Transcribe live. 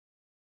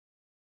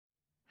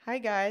Hi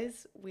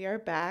guys, we are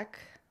back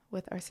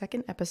with our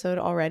second episode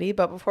already,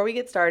 but before we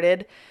get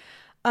started,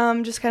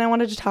 just kind of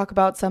wanted to talk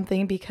about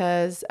something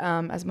because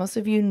as most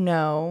of you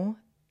know,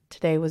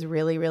 today was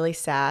really, really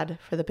sad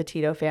for the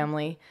Petito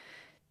family.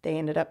 They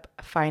ended up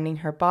finding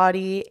her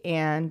body,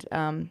 and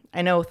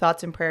I know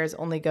thoughts and prayers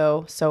only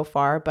go so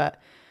far,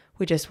 but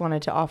we just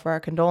wanted to offer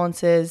our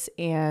condolences,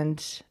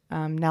 and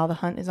now the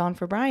hunt is on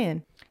for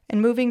Brian.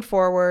 And moving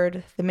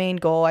forward, the main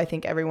goal, I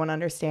think everyone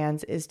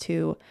understands, is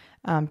to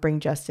bring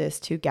justice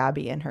to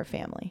Gabby and her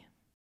family.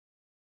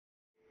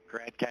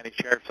 Grant County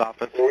Sheriff's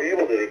Office. Were you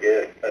able to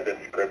get a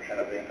description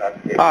of the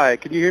intoxication? Hi,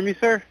 can you hear me,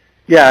 sir?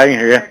 Yeah, I can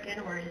hear you.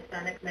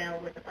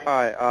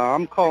 Hi,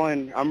 I'm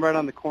calling. I'm right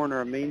on the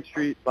corner of Main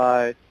Street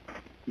by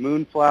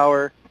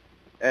Moonflower,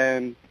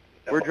 and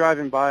we're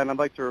driving by, and I'd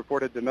like to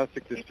report a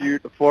domestic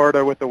dispute.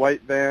 Florida with the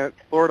white van,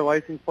 Florida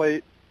license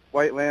plate,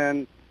 white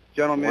land,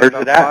 gentleman, Where's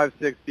about it at?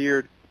 5'6",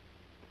 beard.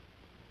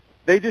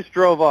 They just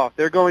drove off.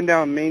 They're going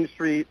down Main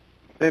Street.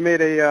 They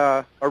made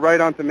a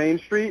right onto Main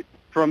Street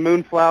from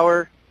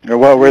Moonflower. Or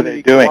what were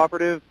they doing?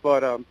 Cooperative,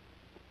 but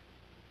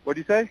what'd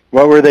you say?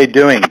 What were they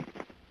doing?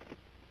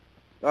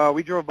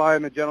 We drove by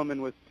and the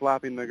gentleman was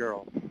slapping the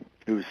girl.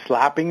 He was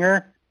slapping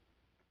her?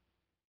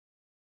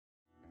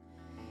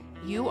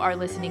 You are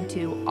listening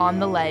to On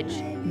the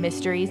Ledge,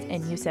 Mysteries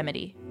in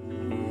Yosemite.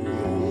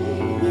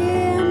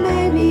 Yeah,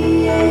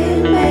 maybe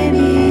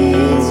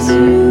it's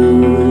you.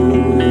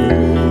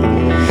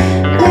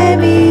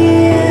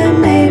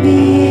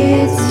 Maybe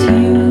it's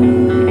you.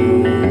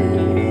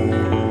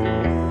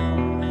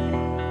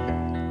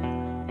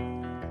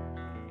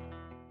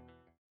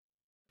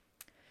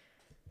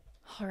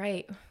 All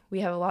right,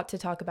 we have a lot to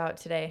talk about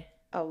today.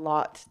 A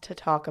lot to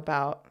talk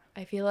about.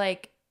 I feel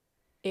like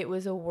it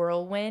was a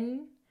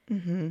whirlwind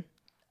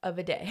of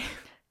a day.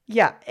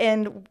 Yeah,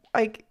 and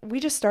like we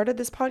just started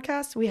this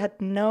podcast, we had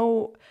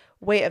no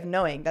way of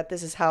knowing that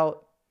this is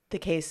how the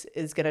case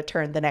is going to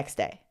turn the next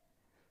day.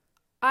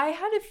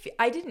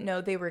 I didn't know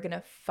they were going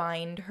to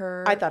find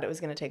her. I thought it was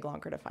going to take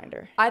longer to find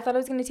her. I thought it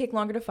was going to take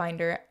longer to find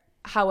her.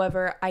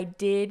 However, I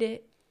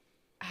did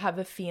have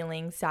a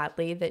feeling,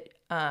 sadly, that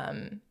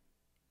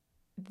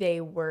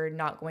they were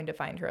not going to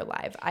find her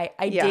alive.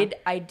 I did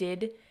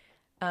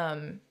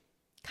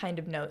kind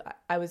of know.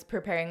 I was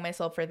preparing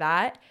myself for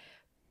that.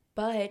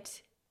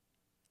 But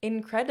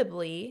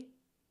incredibly,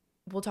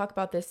 we'll talk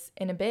about this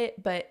in a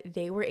bit, but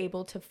they were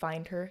able to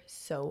find her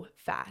so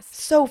fast.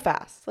 So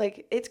fast.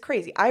 Like, it's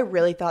crazy. I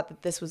really thought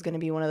that this was going to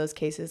be one of those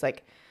cases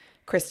like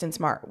Kristen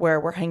Smart, where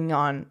we're hanging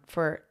on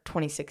for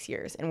 26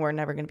 years and we're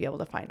never going to be able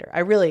to find her. I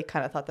really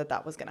kind of thought that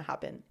that was going to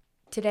happen.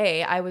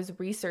 Today, I was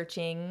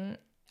researching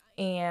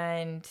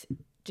and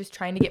just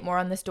trying to get more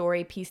on the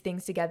story, piece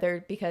things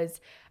together,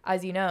 because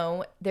as you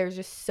know, there's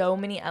just so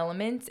many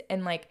elements,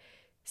 and like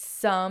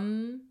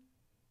some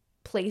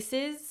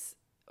places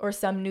or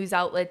some news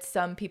outlets,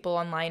 some people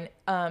online,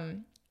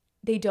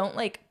 they don't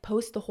like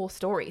post the whole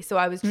story. So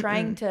I was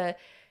trying to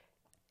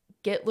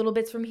get little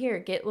bits from here,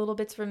 get little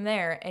bits from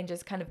there, and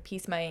just kind of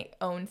piece my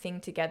own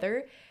thing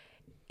together.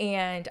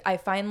 And I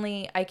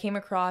came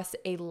across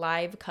a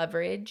live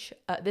coverage.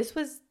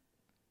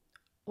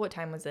 What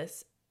time was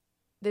this?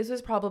 This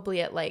was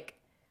probably at like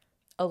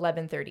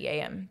 11:30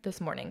 a.m. this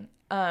morning.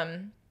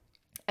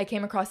 I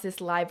came across this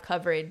live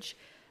coverage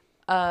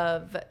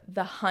of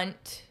the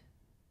hunt,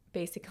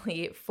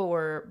 basically,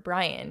 for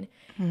Brian.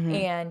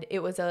 And it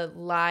was a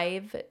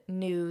live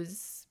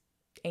news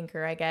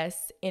anchor, I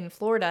guess, in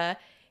Florida.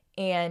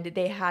 And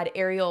they had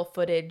aerial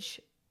footage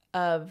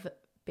of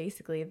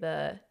basically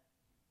the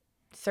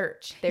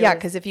search.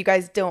 Because if you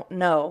guys don't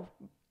know,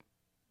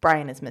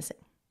 Brian is missing.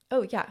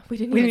 Oh, yeah. We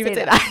didn't We even didn't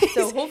say even say that.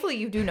 that. So hopefully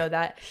you do know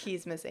that.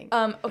 He's missing.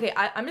 Okay,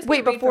 I'm just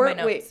going to read from my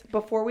notes.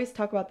 Before we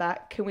talk about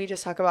that, can we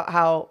just talk about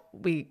how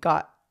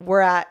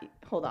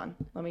hold on,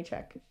 let me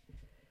check.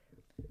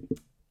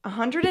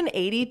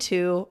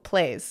 182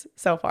 plays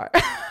so far.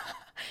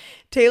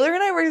 Taylor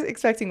and I were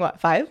expecting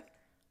what, 5?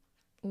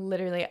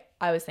 Literally,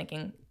 I was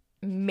thinking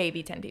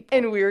maybe 10 people.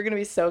 And we were going to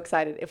be so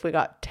excited if we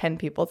got 10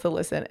 people to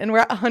listen. And we're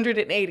at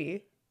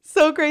 180.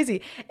 So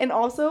crazy. And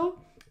also,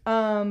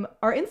 our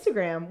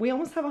Instagram, we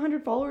almost have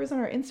 100 followers on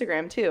our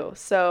Instagram too.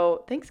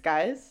 So thanks,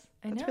 guys.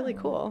 That's really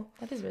cool.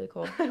 That is really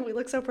cool. We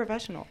look so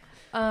professional.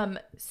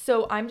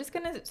 So I'm just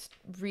going to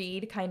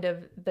read kind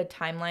of the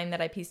timeline that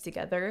I pieced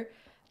together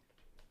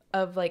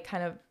of like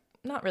kind of,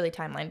 not really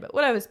timeline, but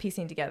what I was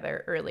piecing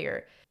together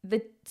earlier.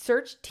 The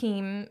search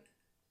team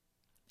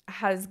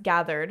has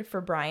gathered for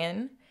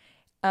Brian,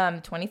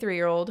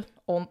 23-year-old,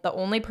 the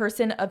only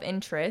person of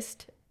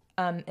interest.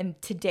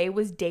 And today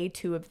was day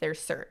 2 of their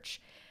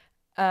search.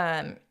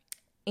 And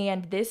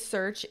this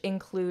search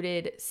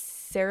included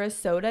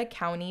Sarasota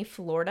County,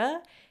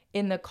 Florida,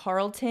 in the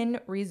Carlton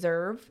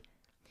Reserve.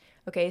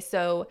 Okay,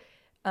 so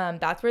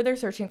that's where they're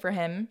searching for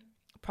him,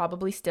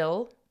 probably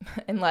still,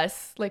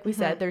 unless, like we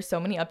said, there's so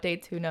many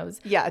updates, who knows.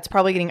 Yeah, it's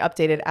probably getting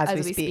updated as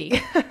we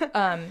speak.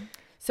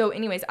 So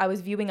anyways, I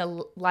was viewing a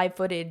live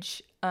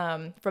footage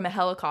from a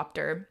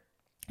helicopter,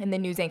 and the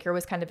news anchor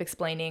was kind of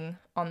explaining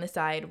on the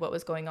side what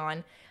was going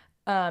on.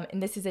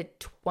 And this is a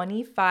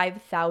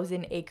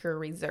 25,000 acre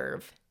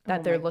reserve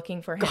that they're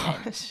looking for him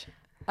Gosh.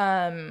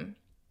 in.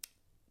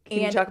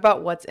 Can you talk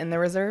about what's in the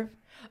reserve?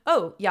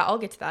 Oh, yeah, I'll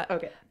get to that.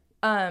 Okay.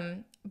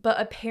 But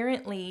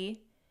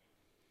apparently,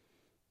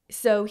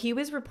 so he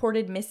was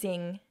reported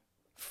missing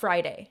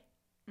Friday.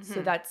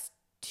 So that's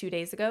 2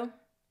 days ago.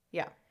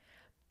 Yeah.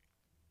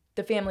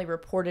 The family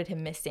reported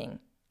him missing,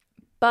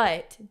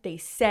 but they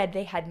said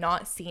they had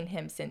not seen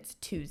him since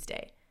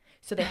Tuesday.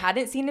 So they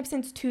hadn't seen him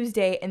since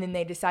Tuesday, and then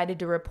they decided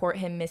to report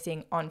him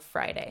missing on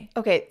Friday.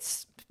 Okay.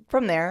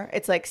 From there,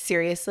 it's like,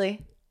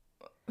 seriously?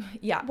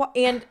 Yeah.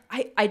 And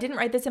I didn't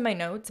write this in my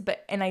notes,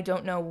 and I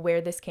don't know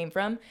where this came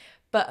from,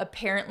 but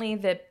apparently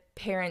the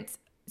parents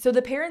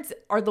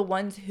are the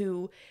ones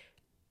who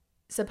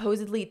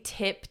supposedly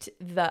tipped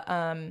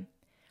the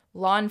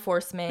law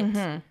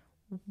enforcement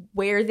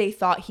where they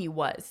thought he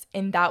was.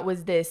 And that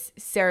was this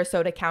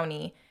Sarasota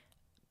County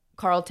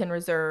Carlton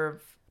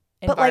Reserve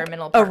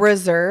environmental But like park. a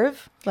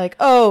reserve? Like,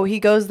 oh, he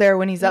goes there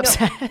when he's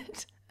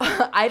upset.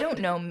 I don't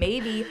know,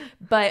 maybe.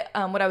 But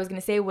what I was going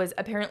to say was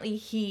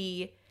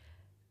apparently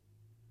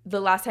the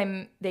last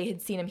time they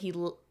had seen him, he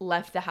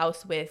left the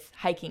house with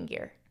hiking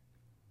gear.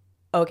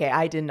 Okay,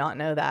 I did not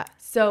know that.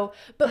 So,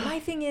 but my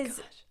thing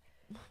is,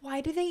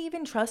 why do they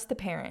even trust the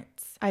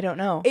parents? I don't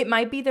know. It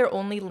might be their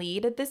only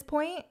lead at this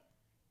point.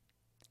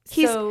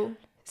 He's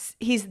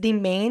the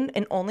main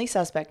and only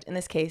suspect in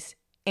this case.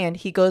 And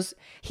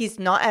he's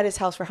not at his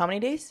house for how many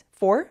days?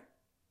 4?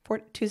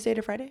 Tuesday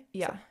to Friday?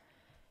 Yeah.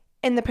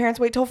 And the parents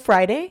wait till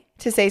Friday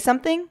to say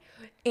something?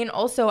 And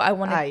also, I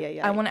want Ay.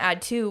 to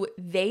add too,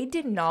 they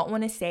did not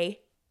want to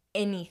say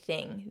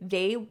anything.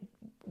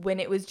 When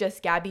it was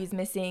just Gabby's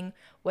missing,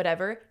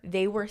 whatever,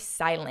 they were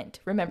silent.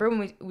 Remember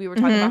when we were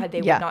talking about how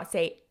they would not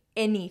say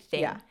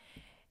anything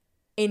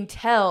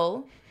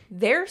until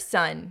their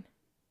son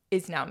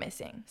is now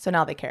missing. So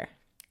now they care.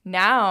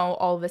 Now,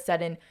 all of a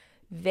sudden,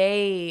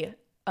 they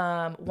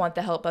want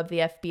the help of the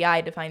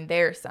FBI to find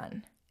their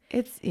son.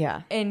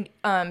 And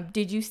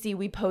did you see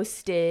we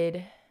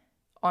posted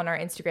on our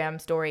Instagram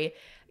story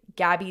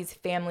Gabby's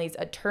family's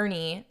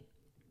attorney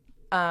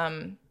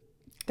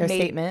Their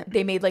statement?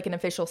 They made like an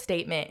official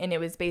statement, and it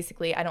was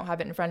basically, I don't have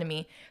it in front of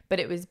me, but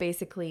it was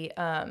basically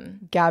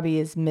Gabby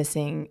is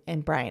missing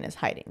and Brian is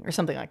hiding or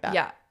something like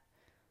that.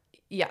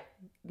 Yeah.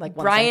 Like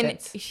one Brian,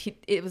 sentence.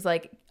 it was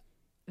like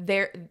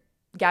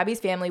Gabby's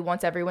family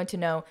wants everyone to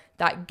know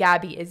that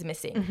Gabby is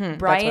missing.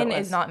 Brian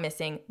is not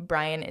missing.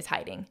 Brian is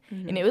hiding.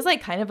 And it was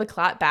like kind of a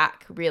clap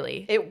back,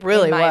 really. It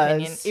really in my was.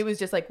 opinion. It was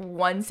just like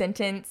one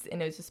sentence,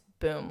 and it was just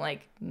boom,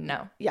 like,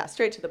 no. Yeah,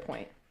 straight to the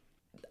point.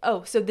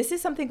 Oh, so this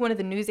is something one of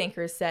the news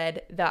anchors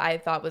said that I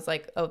thought was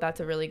like, oh, that's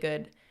a really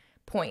good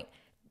point.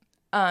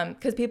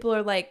 Because people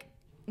are like,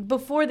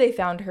 before they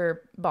found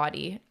her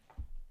body,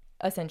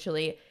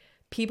 essentially,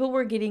 people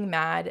were getting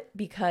mad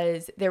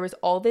because there was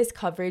all this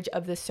coverage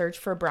of the search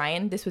for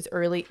Brian. This was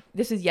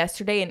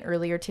yesterday and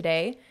earlier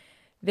today.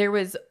 There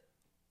was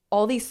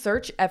all these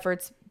search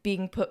efforts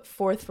being put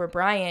forth for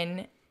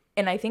Brian.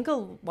 And I think a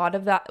lot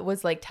of that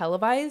was like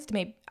televised.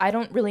 Maybe I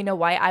don't really know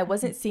why. I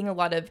wasn't seeing a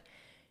lot of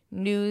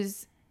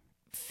news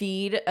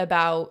feed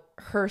about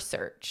her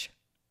search.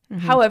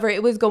 However,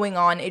 it was going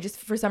on. It just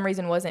for some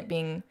reason wasn't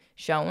being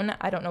shown.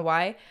 I don't know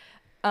why.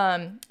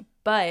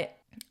 But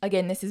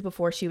again, this is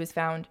before she was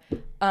found.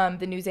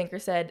 The news anchor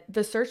said,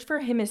 the search for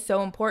him is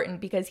so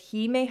important because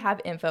he may have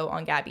info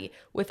on Gabby.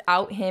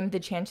 Without him, the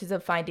chances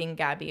of finding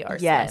Gabby are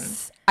slim.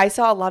 I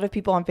saw a lot of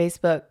people on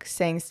Facebook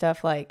saying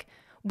stuff like,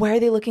 why are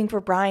they looking for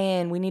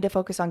Brian? We need to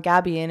focus on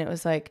Gabby. And it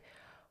was like,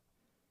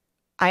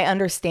 I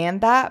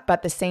understand that, but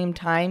at the same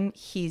time,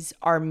 he's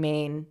our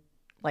main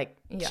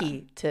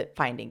key to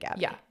finding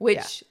Gabby. Yeah,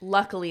 which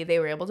luckily they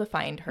were able to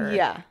find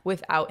her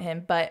without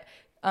him. But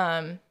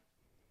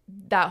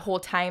that whole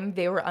time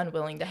they were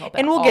unwilling to help.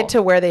 And we'll get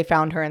to where they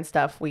found her and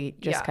stuff. We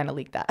just kind of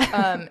leaked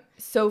that.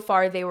 So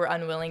far, they were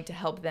unwilling to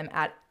help them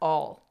at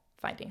all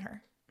finding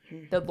her.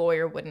 The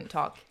lawyer wouldn't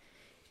talk.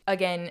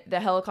 Again,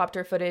 the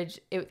helicopter footage,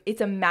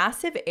 it's a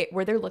massive,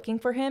 where they're looking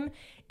for him,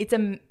 it's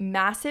a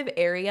massive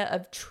area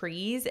of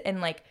trees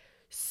and like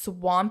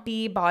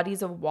swampy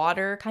bodies of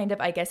water, kind of.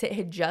 I guess it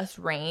had just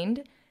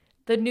rained,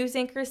 the news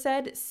anchor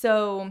said.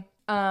 So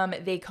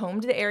they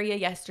combed the area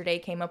yesterday,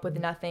 came up with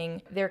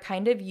nothing. They're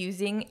kind of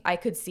using, I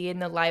could see in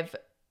the live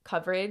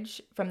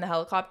coverage from the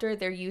helicopter,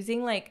 they're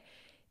using like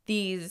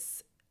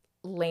these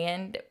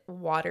land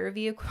water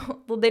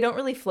vehicle. Well, they don't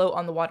really float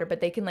on the water,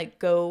 but they can like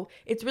go,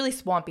 it's really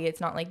swampy,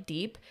 it's not like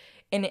deep.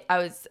 And I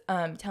was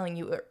telling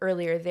you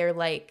earlier, they're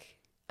like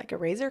a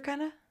razor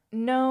kind of?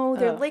 No,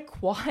 they're like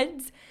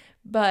quads,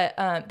 but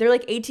they're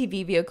like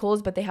ATV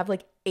vehicles, but they have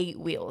like 8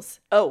 wheels.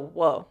 Oh,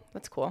 whoa,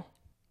 that's cool.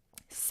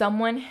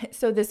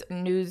 So this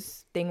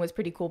news thing was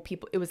pretty cool.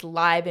 It was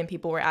live and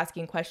people were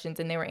asking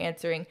questions and they were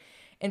answering,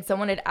 and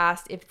someone had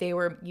asked if they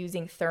were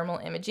using thermal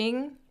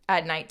imaging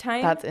at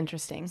nighttime. That's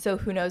interesting. So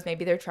who knows?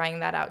 Maybe they're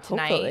trying that out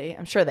tonight. Hopefully.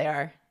 I'm sure they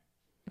are.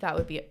 That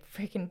would be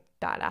freaking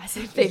badass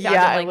if they found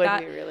it like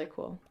that. It would be really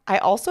cool. I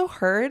also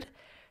heard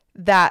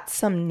that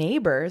some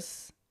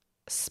neighbors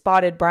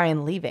spotted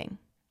Brian leaving.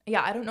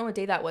 Yeah, I don't know what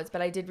day that was,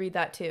 but I did read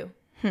that too.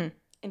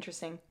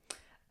 Interesting.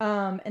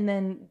 And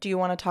then do you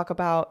want to talk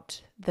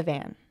about the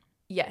van?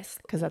 Yes.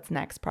 Because that's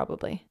next,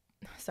 probably.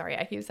 Sorry,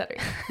 I keep stuttering.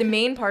 The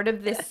main part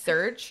of this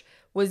search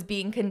was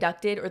being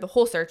conducted, or the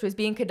whole search was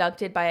being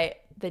conducted by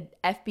the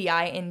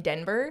FBI in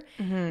Denver.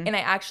 And I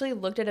actually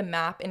looked at a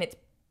map, and it's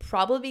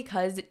probably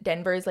because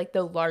Denver is like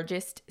the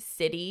largest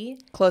city.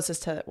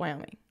 Closest to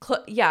Wyoming.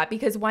 Yeah,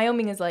 because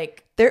Wyoming is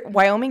like,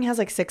 Wyoming has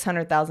like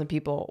 600,000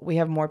 people. We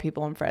have more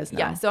people in Fresno.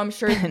 yeah, so I'm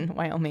sure than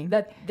Wyoming.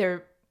 that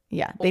they're,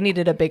 Yeah, they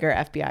needed a bigger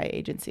FBI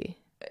agency.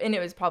 and it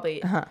was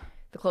probably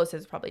the closest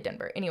was probably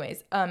Denver.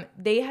 Anyways,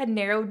 they had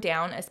narrowed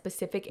down a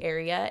specific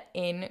area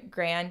in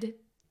Grand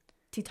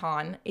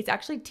Teton. It's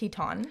actually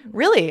Teton.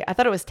 Really? I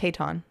thought it was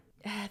Teton.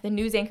 The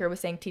news anchor was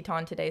saying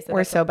Teton today. So We're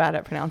that's so bad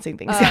at pronouncing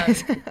things,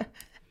 guys.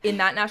 in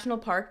that national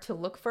park to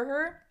look for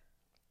her.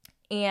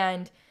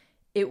 And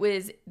it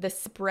was the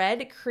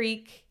Spread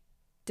Creek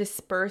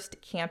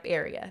dispersed camp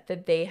area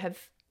that they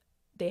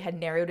had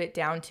narrowed it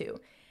down to.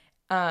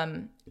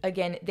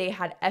 Again, they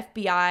had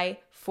FBI,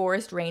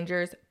 forest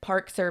rangers,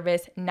 park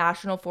service,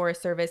 National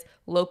Forest Service,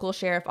 local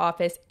sheriff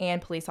office,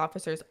 and police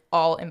officers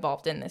all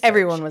involved in this search.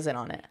 Everyone was in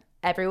on it.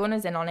 Everyone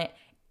was in on it.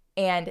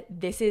 And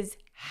this is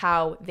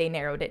how they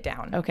narrowed it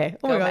down. Okay.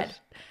 Oh Go my gosh. ahead.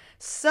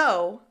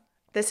 So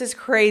this is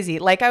crazy.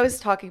 Like I was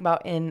talking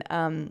about in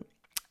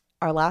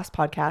our last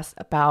podcast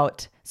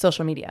about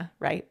social media,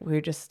 right?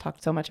 We just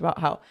talked so much about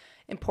how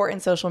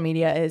important social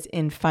media is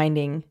in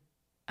finding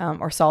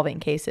or solving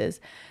cases.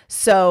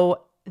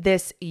 So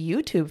this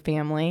YouTube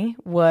family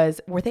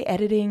were they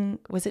editing?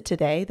 Was it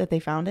today that they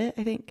found it?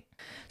 I think.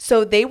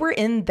 So they were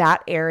in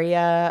that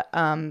area,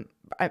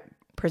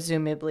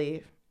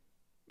 presumably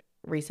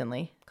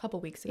recently. A couple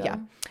weeks ago. Yeah.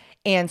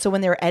 And so when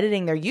they were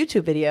editing their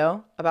YouTube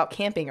video about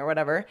camping or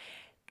whatever,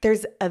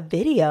 there's a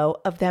video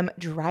of them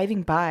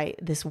driving by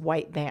this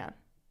white van.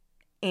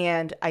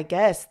 And I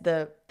guess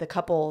the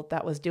couple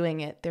that was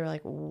doing it, they were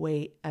like,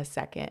 wait a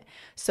second.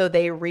 So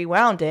they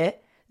rewound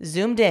it,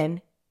 zoomed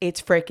in.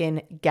 It's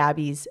freaking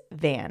Gabby's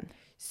van.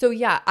 So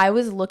yeah, I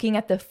was looking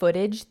at the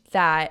footage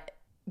that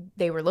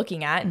they were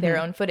looking at, their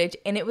own footage.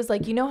 And it was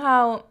like, you know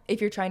how if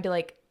you're trying to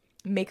like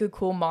make a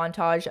cool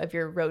montage of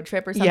your road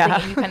trip or something,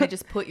 and you kind of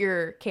just put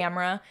your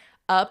camera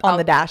up on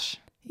the dash.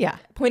 Yeah.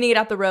 Pointing it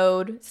out the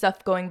road,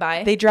 stuff going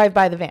by. They drive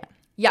by the van.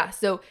 Yeah.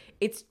 So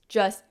it's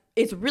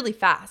really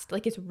fast.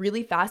 Like it's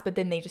really fast, but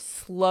then they just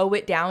slow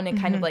it down and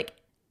kind of like,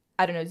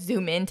 I don't know,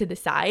 zoom in to the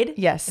side.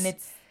 Yes. And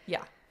it's,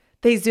 yeah.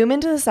 They zoom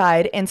into the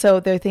side, and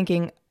so they're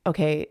thinking,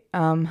 okay,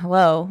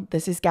 hello,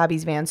 this is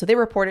Gabby's van. So they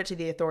report it to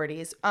the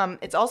authorities.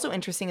 It's also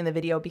interesting in the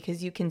video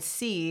because you can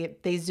see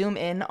they zoom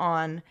in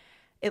on,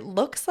 it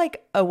looks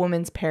like a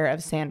woman's pair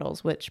of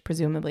sandals, which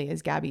presumably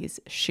is Gabby's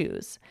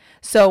shoes.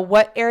 So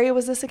what area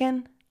was this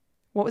again?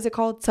 What was it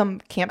called? Some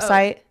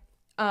campsite?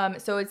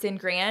 So it's in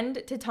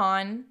Grand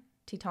Teton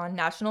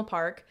National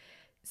Park,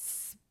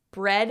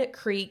 Spread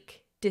Creek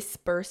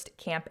dispersed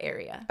camp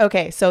area.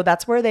 Okay, so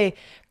that's where they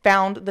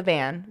found the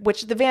van,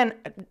 which the van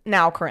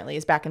now currently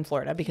is back in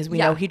Florida because we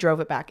know he drove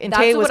it back. And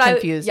Tay was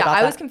confused about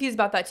that. I was confused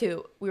about that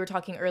too. We were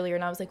talking earlier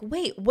and I was like,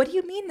 wait, what do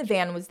you mean the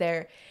van was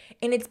there?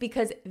 And it's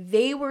because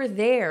they were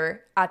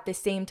there at the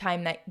same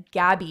time that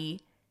Gabby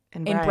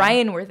and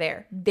Brian were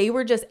there. They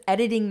were just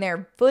editing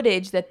their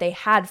footage that they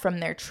had from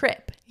their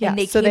trip. Yeah, and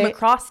they so came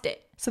across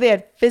it. So they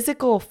had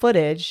physical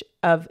footage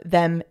of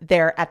them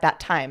there at that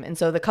time. And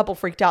so the couple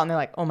freaked out and they're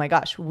like, oh my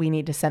gosh, we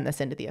need to send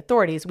this into the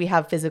authorities. We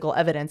have physical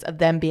evidence of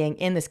them being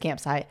in this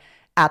campsite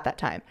at that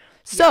time.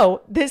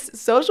 So this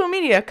social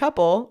media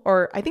couple,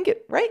 or I think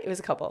it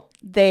was a couple.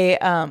 They,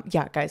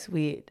 guys,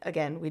 we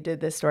did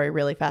this story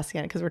really fast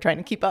again because we're trying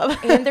to keep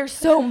up. And there's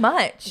so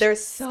much.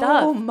 There's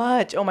so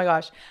much. Oh my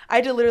gosh. I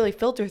had to literally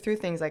filter through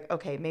things like,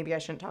 okay, maybe I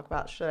should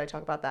I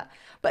talk about that?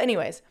 But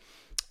anyways,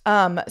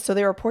 so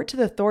they report to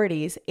the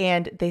authorities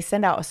and they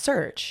send out a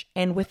search,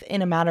 and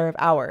within a matter of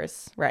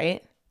hours,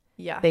 right?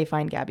 Yeah. They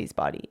find Gabby's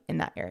body in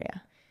that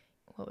area.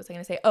 What was I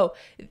going to say? Oh,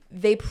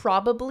 they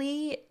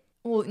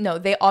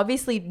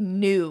obviously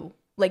knew,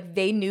 like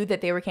they knew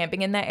that they were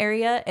camping in that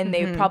area, and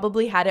they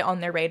probably had it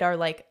on their radar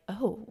like,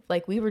 oh,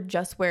 like we were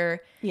just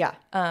where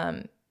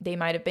they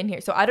might have been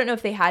here. So I don't know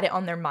if they had it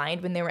on their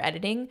mind when they were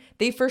editing.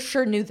 They for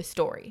sure knew the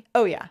story.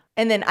 Oh yeah.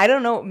 And then I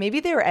don't know, maybe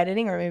they were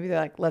editing or maybe they're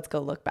like, let's go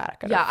look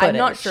back at our footage. I'm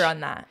not sure on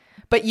that.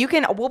 But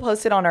we'll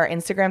post it on our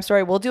Instagram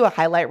story. We'll do a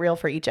highlight reel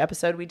for each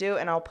episode we do,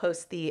 and I'll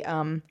post the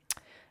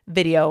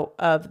video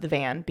of the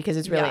van because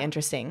it's really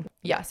interesting.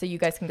 Yeah, so you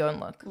guys can go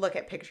and look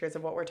at pictures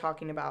of what we're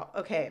talking about.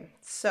 Okay,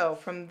 so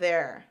from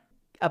there,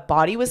 a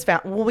body was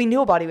found. Well, we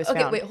knew a body was found.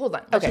 Okay, wait, hold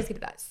on. Let's just get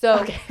to that.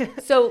 So,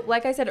 so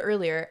like I said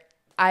earlier,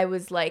 I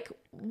was like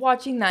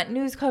watching that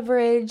news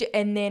coverage,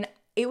 and then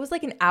it was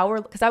like an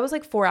hour because I was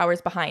like 4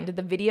 hours behind.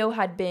 The video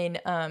had been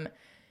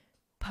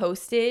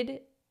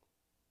posted.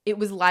 It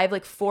was live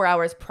like 4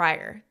 hours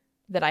prior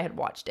that I had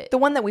watched it. The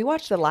one that we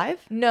watched live?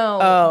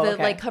 No,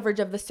 like coverage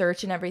of the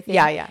search and everything.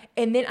 Yeah.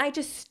 And then I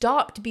just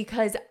stopped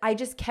because I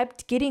just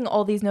kept getting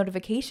all these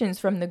notifications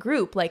from the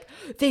group, like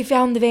they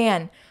found the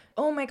van.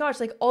 Oh my gosh,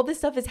 like all this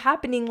stuff is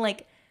happening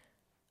like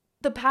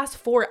the past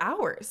 4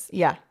 hours.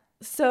 Yeah.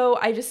 So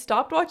I just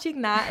stopped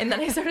watching that, and then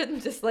I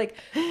started just like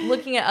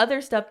looking at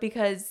other stuff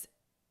because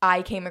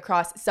I came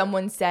across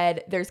someone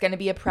said there's going to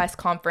be a press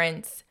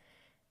conference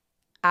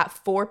at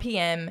 4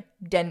 p.m.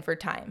 Denver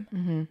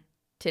time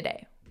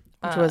today.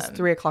 Which was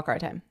 3 o'clock our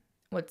time.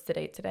 What's the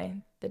date today?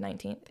 The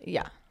 19th?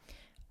 Yeah.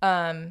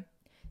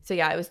 So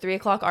yeah, it was 3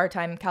 o'clock our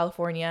time,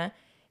 California.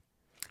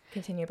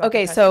 Continue about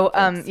Okay, the press so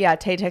conference. yeah,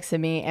 Tay texted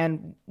me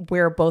and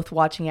we're both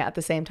watching it at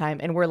the same time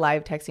and we're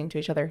live texting to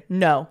each other.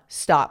 No,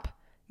 stop.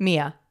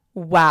 Mia.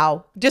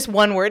 Wow. Just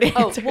one word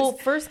Oh, answers. well,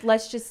 first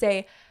let's just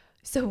say,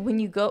 so when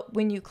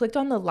you clicked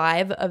on the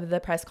live of the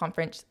press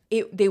conference,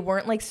 they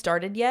weren't like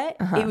started yet.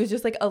 It was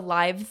just like a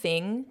live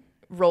thing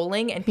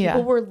rolling, and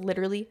people were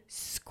literally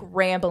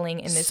scrambling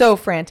in this. So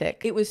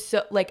frantic. It was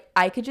so like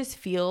I could just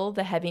feel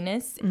the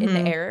heaviness in the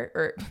air,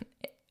 or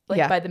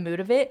like by the mood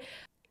of it.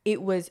 It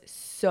was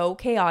so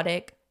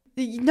chaotic.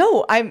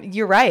 No,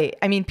 you're right.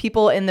 I mean,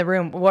 people in the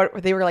room,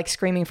 they were like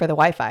screaming for the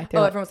Wi-Fi.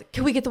 They're like, Everyone was like,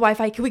 "Can we get the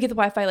Wi-Fi? Can we get the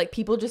Wi-Fi?" Like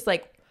people just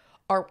like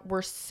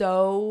were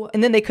so.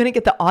 and then they couldn't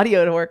get the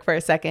audio to work for a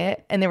second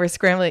and they were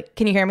scrambling.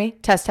 Can you hear me?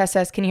 Test, test,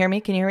 test. Can you hear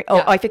me? Can you hear me? Oh,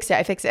 Yeah. I fixed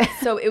it.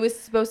 So it was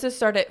supposed to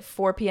start at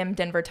 4 p.m.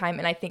 Denver time,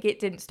 and I think it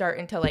didn't start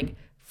until like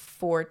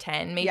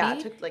 4:10 maybe. Yeah, it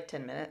took like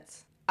 10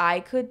 minutes. I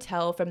could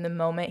tell from the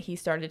moment he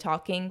started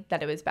talking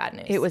that it was bad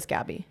news. It was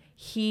Gabby.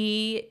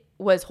 He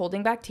was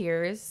holding back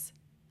tears.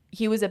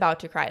 He was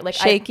about to cry. Like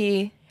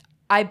Shaky.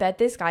 I bet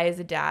this guy is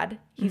a dad.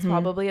 He's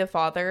probably a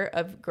father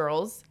of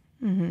girls.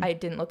 I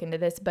didn't look into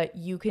this, but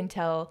you can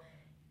tell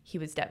he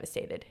was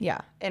devastated.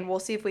 Yeah. And we'll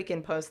see if we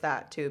can post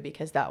that too,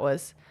 because that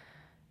was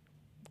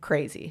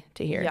crazy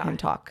to hear him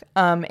talk.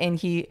 And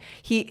he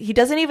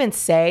doesn't even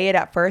say it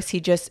at first.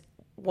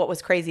 What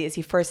was crazy is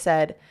he first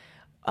said,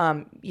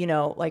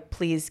 like,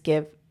 please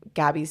give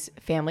Gabby's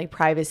family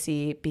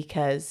privacy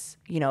because,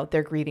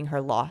 they're grieving her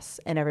loss.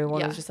 And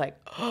everyone was just like,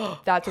 oh,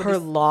 That's what her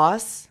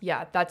loss.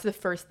 Yeah, that's the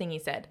first thing he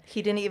said.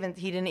 He didn't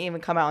even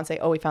come out and say,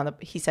 oh,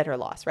 he said her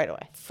loss right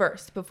away.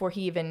 First, before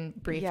he even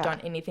briefed on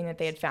anything that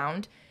they had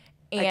found.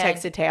 And I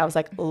texted Tay. I was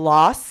like,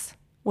 loss?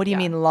 What do you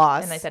mean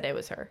loss? And I said it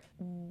was her.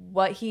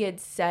 What he had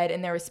said,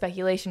 and there was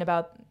speculation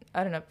about,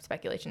 I don't know if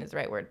speculation is the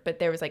right word, but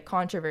there was like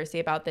controversy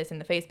about this in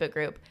the Facebook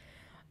group.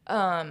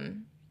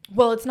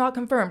 Well, it's not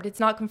confirmed. It's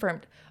not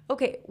confirmed.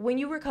 Okay, when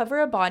you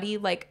recover a body,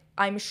 like,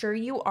 I'm sure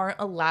you aren't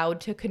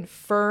allowed to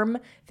confirm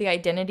the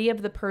identity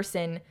of the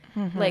person.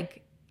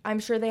 Like, I'm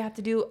sure they have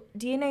to do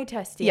DNA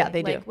testing. Yeah,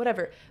 they like, do.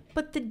 Whatever.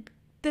 But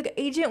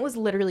the agent was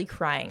literally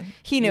crying.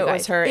 He knew you it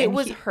was guys. her, It and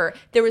was her.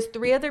 There was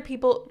 2 other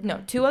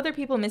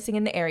people missing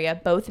in the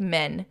area, both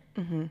men.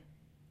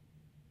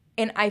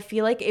 And I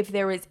feel like if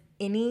there was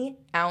any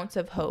ounce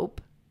of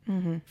hope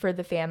for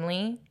the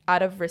family,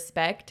 out of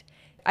respect,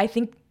 I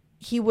think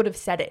he would have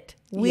said it.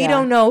 We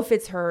don't know if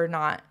it's her or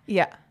not.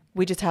 Yeah.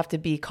 We just have to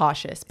be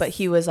cautious. But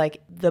he was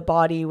like, the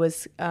body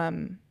was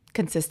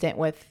consistent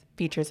with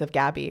features of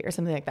Gabby or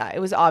something like that. It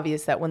was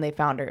obvious that when they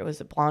found her, it was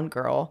a blonde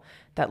girl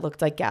that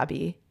looked like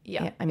Gabby.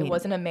 Yeah, I mean, it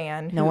wasn't a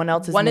man. No one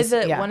else is one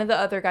missing. of the one of the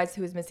other guys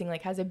who was missing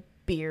like has a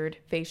beard,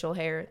 facial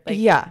hair. Like,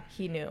 Yeah.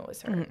 he knew it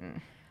was her.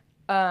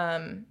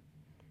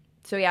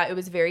 So yeah, it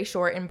was very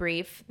short and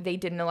brief. They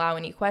didn't allow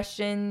any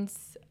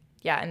questions.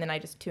 Yeah, and then I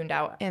just tuned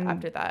out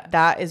after that.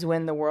 That is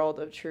when the world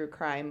of true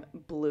crime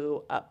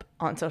blew up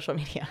on social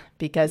media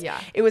because Yeah.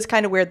 it was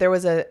kind of weird. There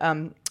was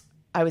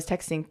I was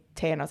texting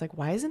Tay and I was like,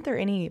 why isn't there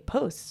any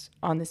posts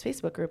on this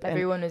Facebook group? And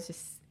Everyone was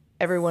just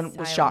everyone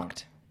was silent.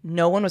 shocked.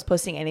 No one was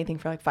posting anything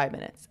for like 5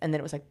 minutes. And then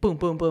it was like, boom,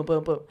 boom, boom,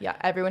 boom, boom. Yeah,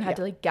 everyone had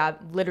to like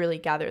literally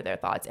gather their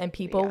thoughts, and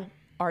people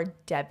are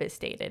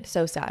devastated.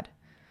 So sad.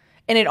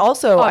 And it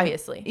also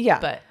Obviously,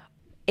 but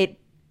it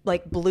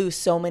like blew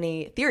so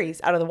many theories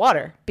out of the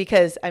water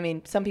because I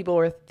mean, some people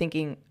were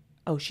thinking,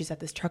 oh, she's at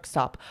this truck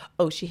stop.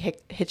 Oh, she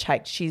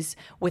hitchhiked. She's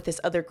with this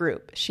other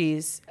group.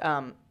 She's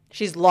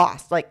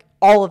lost. Like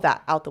all of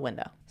that out the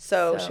window.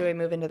 So should we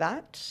move into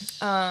that?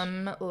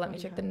 let me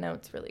check the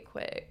notes really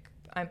quick.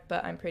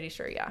 I'm pretty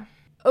sure, yeah.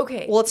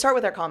 Okay. Well, let's start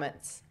with our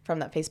comments from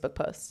that Facebook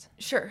post.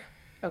 Sure.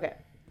 Okay.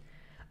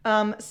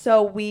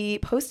 So we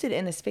posted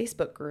in this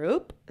Facebook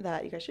group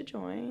that you guys should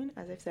join,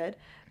 as I've said.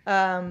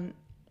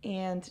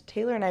 And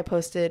Taylor and I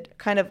posted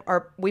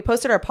we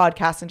posted our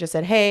podcast and just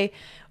said, hey,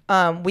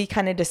 we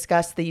kind of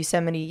discussed the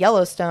Yosemite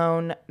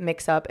Yellowstone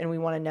mix up and we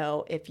want to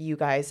know if you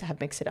guys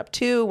have mixed it up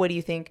too. What do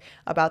you think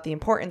about the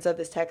importance of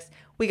this text?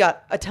 We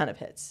got a ton of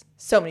hits.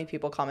 So many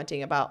people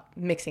commenting about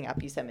mixing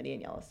up Yosemite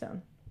and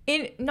Yellowstone.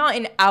 Not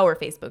in our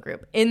Facebook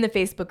group. In the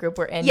Facebook group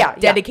we're in. Yeah,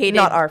 dedicated.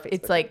 not our Facebook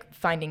It's like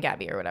Finding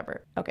Gabby or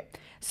whatever. Okay.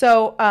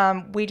 So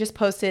we just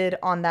posted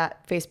on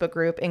that Facebook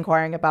group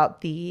inquiring about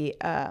the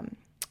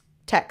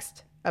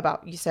text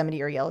about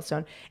Yosemite or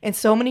Yellowstone. And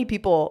so many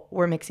people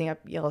were mixing up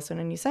Yellowstone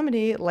and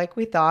Yosemite like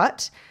we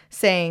thought,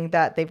 saying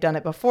that they've done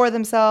it before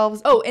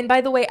themselves. Oh, and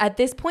by the way, at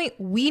this point,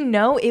 we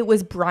know it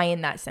was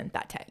Brian that sent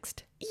that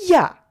text.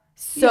 Yeah.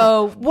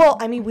 So, Well,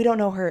 I mean, we don't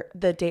know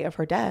the date of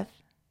her death.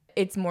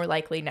 it's more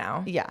likely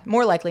now. Yeah,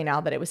 more likely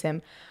now that it was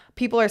him.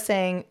 People are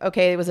saying,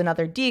 okay, it was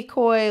another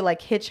decoy,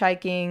 like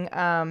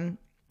hitchhiking.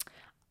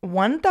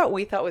 one that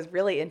we thought was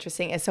really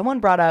interesting is someone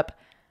brought up,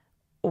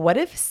 what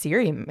if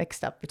Siri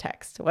mixed up the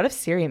text? What if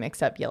Siri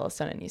mixed up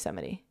Yellowstone and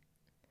Yosemite?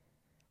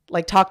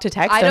 Like talk to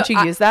text, don't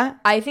you use that?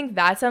 I think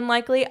that's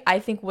unlikely. I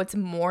think what's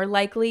more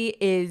likely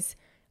is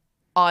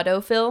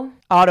autofill.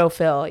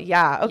 Autofill.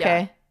 Yeah.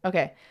 Okay.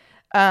 Okay.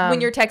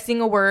 When you're texting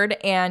a word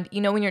and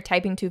when you're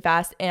typing too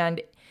fast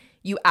and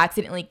you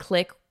accidentally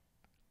click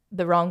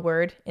the wrong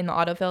word in the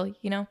autofill,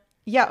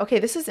 Yeah. Okay.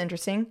 This is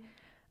interesting.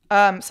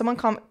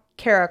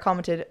 Kara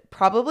commented,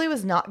 probably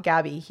was not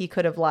Gabby. He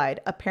could have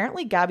lied.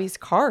 Apparently Gabby's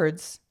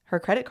cards, her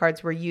credit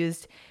cards, were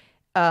used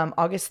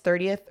August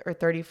 30th or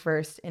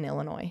 31st in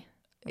Illinois.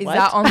 Is What?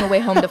 that on the way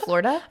home to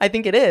Florida? I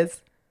think it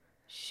is.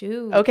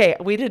 Shoot. Okay,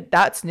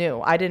 that's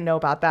new. I didn't know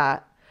about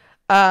that.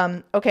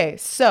 Okay,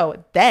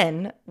 so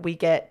then we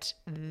get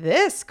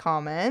this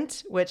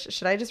comment, which,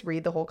 should I just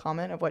read the whole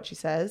comment of what she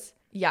says?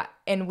 Yeah.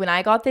 And when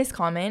I got this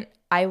comment,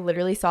 I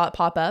literally saw it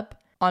pop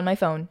up on my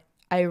phone.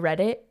 I read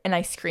it and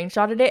I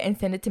screenshotted it and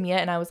sent it to Mia.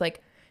 And I was like,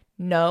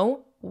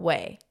 no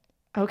way.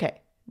 Okay,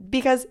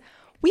 because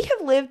we have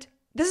lived,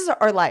 this is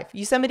our life.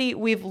 Yosemite,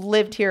 we've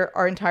lived here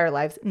our entire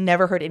lives,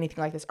 never heard anything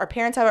like this. Our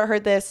parents haven't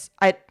heard this.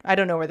 I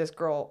don't know where this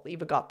girl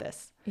even got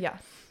this. Yeah.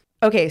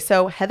 Okay,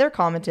 so Heather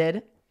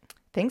commented,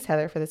 thanks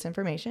Heather for this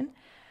information.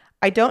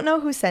 I don't know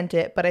who sent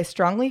it, but I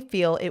strongly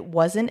feel it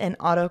wasn't an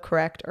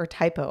autocorrect or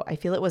typo. I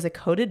feel it was a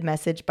coded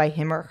message by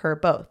him or her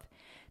both.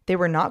 They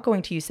were not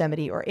going to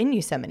Yosemite or in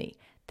Yosemite.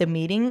 The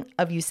meaning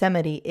of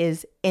Yosemite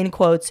is, in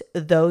quotes,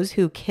 those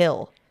who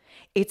kill.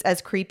 It's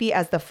as creepy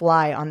as the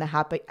fly on the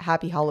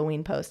happy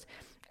Halloween post.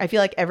 I feel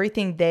like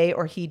everything they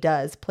or he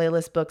does,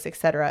 playlists, books,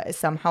 etc., is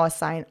somehow a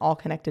sign, all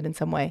connected in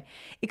some way.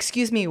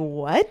 Excuse me,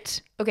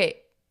 what? Okay.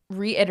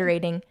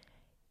 Reiterating,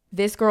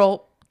 this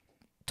girl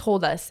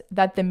told us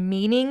that the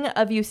meaning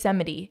of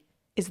Yosemite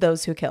Is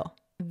those who kill.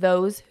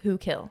 those who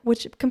kill.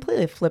 Which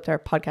completely flipped our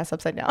podcast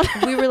upside down.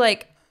 We were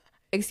like,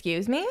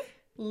 excuse me?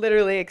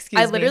 Literally,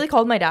 excuse I me. literally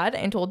called my dad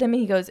and told him,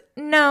 and he goes,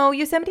 no,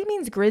 Yosemite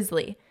means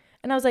grizzly.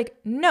 And I was like,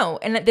 no.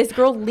 And this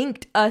girl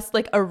linked us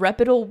like a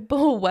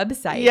reputable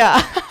website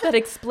Yeah. that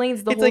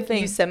explains the It's whole like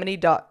thing.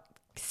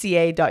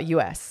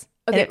 yosemite.ca.us.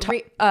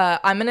 Okay,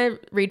 I'm going to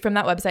read from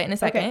that website in a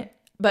second, Okay.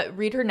 but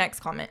read her next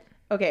comment.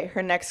 Okay,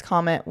 her next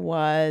comment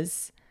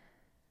was,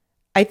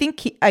 I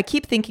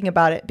keep thinking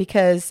about it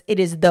because it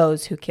is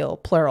those who kill,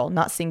 plural,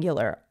 not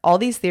singular. All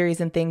these theories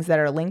and things that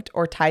are linked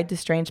or tied to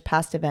strange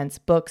past events,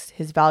 books,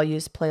 his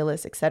values,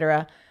 playlists,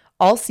 etc.,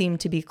 all seem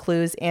to be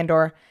clues and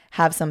or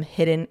have some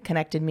hidden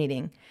connected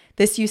meaning.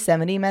 This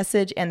Yosemite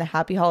message and the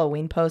happy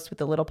Halloween post with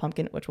the little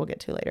pumpkin, which we'll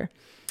get to later,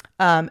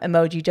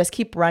 emoji just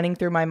keep running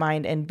through my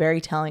mind and very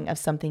telling of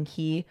something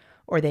he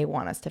or they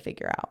want us to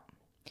figure out.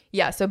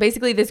 Yeah, so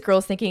basically this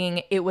girl's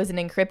thinking it was an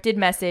encrypted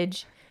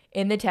message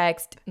in the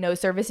text, no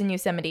service in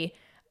Yosemite.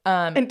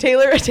 And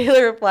Taylor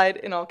replied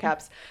in all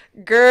caps,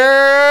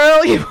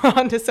 girl, you were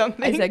onto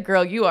something. I said,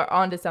 girl, you are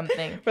onto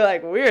something. We're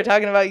like, we were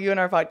talking about you in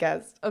our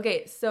podcast.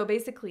 Okay, so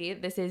basically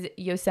this is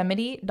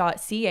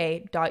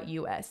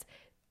yosemite.ca.us.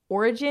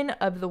 Origin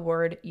of the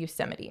word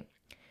Yosemite.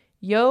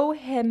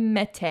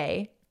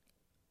 Yohemete,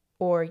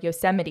 or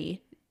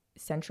Yosemite,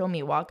 Central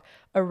Miwok,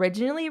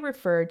 originally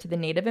referred to the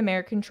Native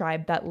American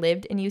tribe that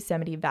lived in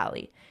Yosemite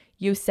Valley.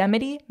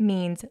 Yosemite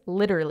means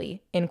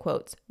literally, in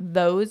quotes,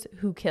 those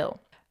who kill.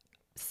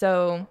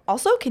 So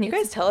Also, can you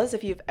guys tell us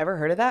if you've ever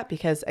heard of that?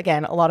 Because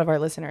again, a lot of our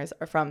listeners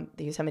are from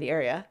the Yosemite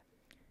area.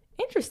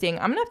 interesting.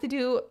 I'm gonna have to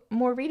do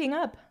more reading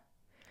up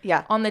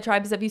Yeah. on the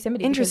tribes of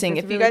Yosemite. Interesting.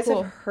 because If it's you really guys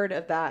cool. have heard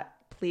of that,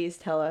 please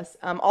tell us.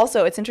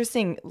 Also, it's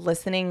interesting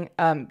listening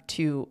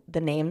to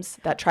the names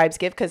that tribes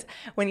give, because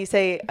when you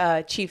say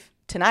Chief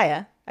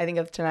Tenaya, I think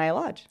of Tenaya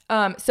Lodge.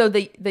 So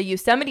the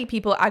Yosemite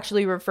people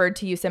actually referred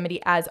to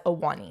Yosemite as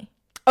Awani.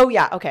 Oh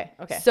yeah. Okay.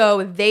 Okay.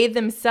 So they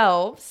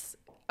themselves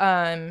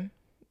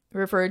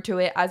referred to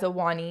it as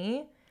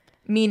Awani,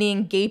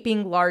 meaning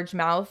gaping large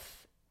mouth.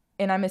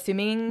 And I'm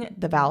assuming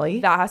The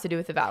valley. that has to do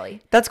with the valley.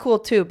 That's cool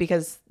too,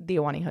 because the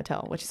Awani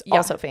Hotel, which is Yeah.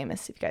 also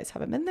famous. If you guys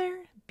haven't been there,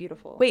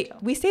 beautiful. Wait,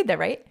 hotel. we stayed there,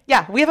 right?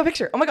 Yeah, we have a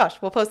picture. Oh my gosh,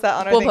 we'll post that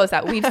on our We'll thing. post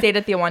that. We've stayed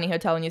at the Awani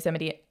Hotel in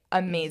Yosemite.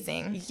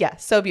 Amazing. Yeah,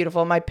 so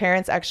beautiful. My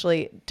parents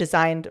actually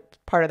designed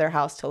part of their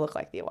house to look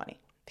like the Awani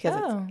because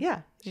Oh. it's,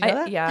 yeah. Did you know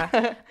that?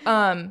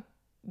 Yeah.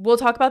 We'll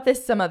talk about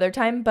this some other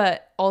time,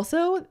 but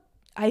also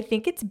I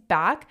think it's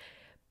back.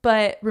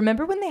 But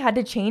remember when they had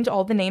to change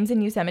all the names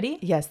in Yosemite?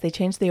 Yes, they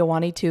changed the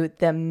Awani to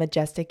the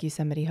Majestic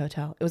Yosemite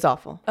Hotel. It was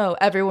awful. Oh,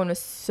 everyone was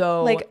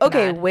so Like,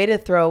 okay, mad. way to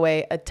throw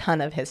away a ton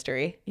of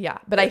history. Yeah,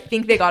 but I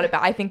think they got it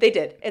back. I think They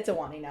did. It's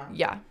Awani now.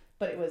 yeah.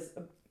 But it was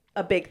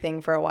a big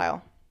thing for a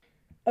while.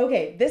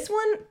 Okay, this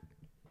one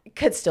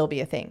could still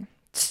be a thing.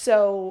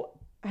 So,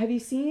 have you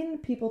seen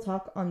people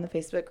talk on the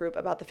Facebook group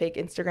about the fake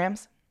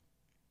Instagrams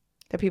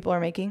that people are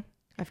making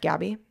of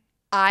Gabby?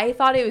 I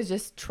thought it was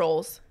just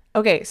trolls.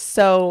 Okay,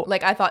 so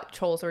Like I thought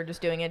trolls were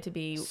just doing it to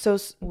be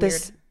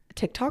this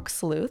TikTok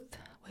sleuth,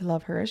 we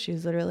love her. She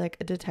was literally like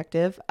a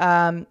detective.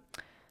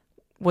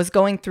 Was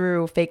going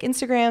through fake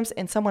Instagrams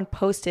and someone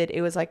posted,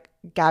 it was like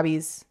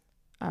Gabby's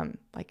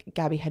like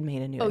Gabby had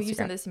made a new Oh, Instagram. you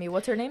sent this to me.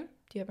 What's her name?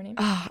 Do you have her name?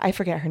 I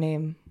forget her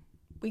name.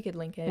 We could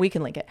link it. We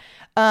can link it.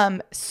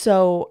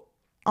 So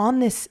on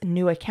this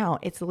new account,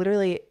 it's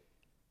literally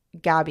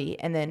Gabby,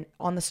 and then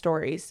on the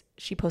stories,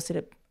 she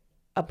posted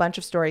a bunch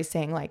of stories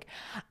saying like,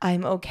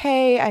 I'm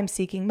okay, I'm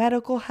seeking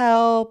medical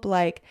help,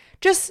 like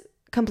just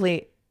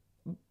complete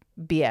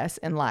BS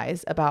and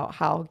lies about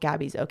how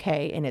Gabby's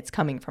okay and it's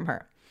coming from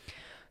her.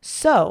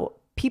 So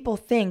people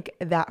think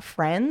that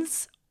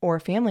friends or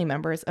family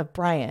members of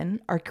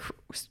Brian are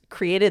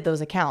created those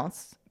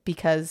accounts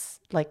because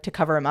like to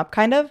cover him up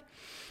kind of.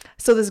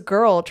 So this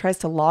girl tries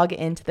to log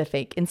into the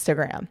fake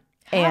Instagram.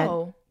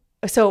 How?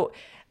 And so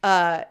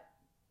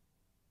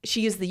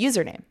she used the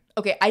username.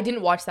 Okay, I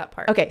didn't watch that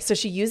part. Okay, so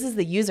she uses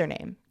the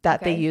username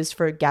that they Okay. used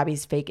for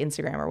Gabby's fake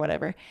Instagram or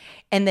whatever.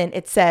 And then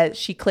it says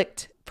she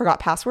clicked forgot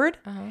password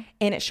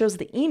and it shows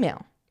the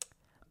email.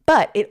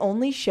 But it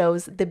only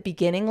shows the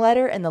beginning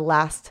letter and the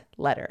last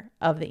letter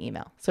of the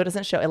email. So it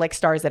doesn't show, it like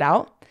stars it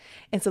out.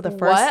 And so the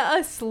first What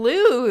a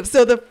sleuth.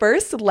 So the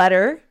first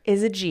letter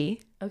is a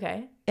G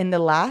Okay. and the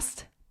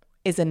last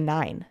is a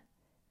 9.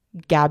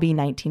 Gabby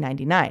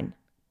 1999.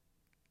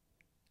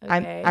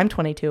 Okay. I'm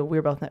 22. We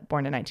were both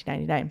born in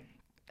 1999.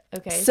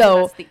 okay. so-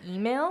 So that's the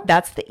email?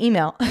 That's the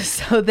email.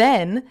 So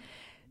then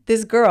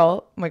this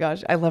girl, oh my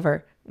gosh, I love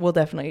her. We'll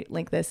definitely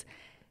link this.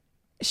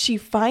 She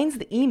finds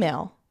the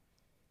email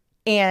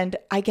and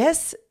I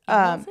guess,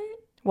 Emails it?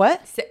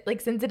 what?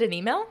 Like sends it an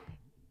email?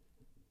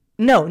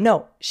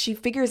 No. She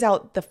figures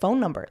out the phone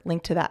number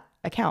linked to that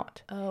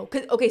account. Oh,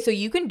 okay. So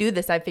you can do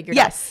this. I figured.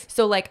 Yes. Out.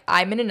 So like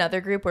I'm in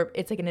another group where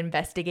it's like an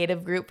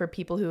investigative group for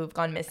people who have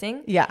gone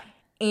missing. Yeah.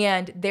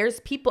 And there's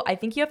people, I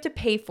think you have to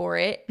pay for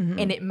it.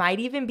 And it might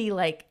even be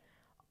like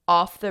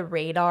off the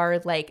radar,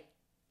 like,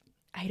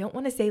 I don't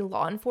want to say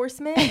law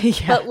enforcement,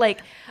 Yeah. but like,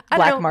 I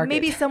Black don't know, market.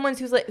 maybe someone's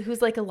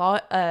who's like a law,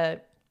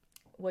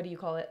 what do you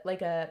call it?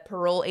 Like a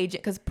parole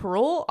agent. Because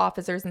parole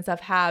officers and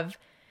stuff have,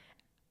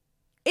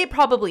 it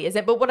probably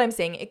isn't. But what I'm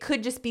saying, it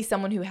could just be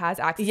someone who has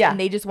access Yeah. and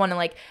they just want to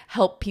like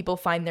help people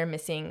find their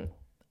missing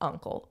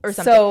uncle or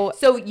something.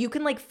 So you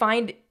can like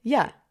find,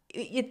 Yeah.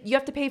 you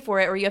have to pay for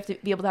it or you have to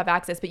be able to have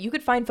access, but you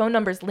could find phone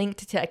numbers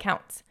linked to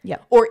accounts. Yeah.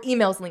 Or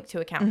emails linked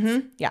to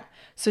accounts. Yeah.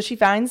 So she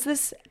finds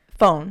this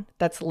phone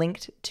that's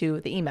linked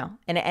to the email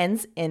and it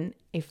ends in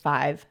a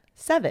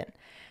 57.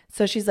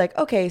 So she's like,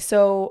 okay,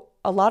 so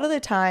a lot of the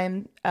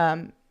time,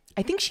 I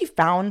think she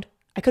found,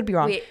 I could be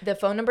wrong, Wait, the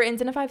phone number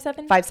ends in a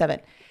 57? 57.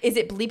 Is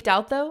it bleeped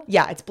out though?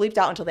 Yeah, it's bleeped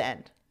out until the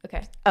end.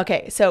 Okay.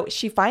 Okay, so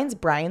she finds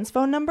Brian's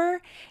phone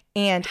number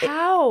and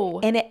How?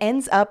 it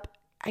ends up,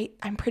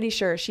 I'm pretty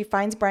sure she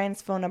finds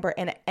Brian's phone number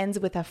and it ends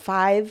with a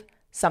 5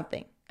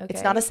 something. It's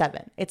Okay. not a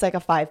 7. It's like a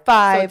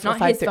 5-5. So it's not or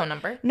 5-3. his phone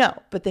number? No,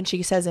 but then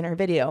she says in her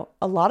video,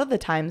 a lot of the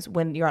times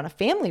when you're on a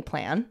family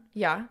plan,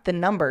 Yeah. the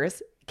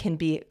numbers can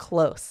be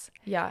close.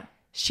 Yeah.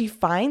 She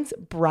finds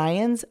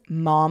Brian's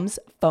mom's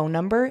phone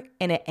number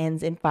and it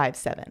ends in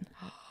 57.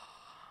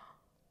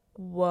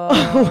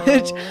 Whoa.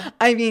 Which,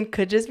 I mean,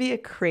 could just be a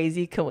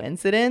crazy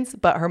coincidence,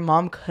 but her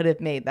mom could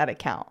have made that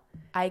account.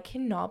 I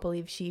cannot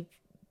believe she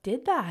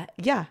did that.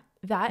 Yeah.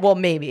 That Well,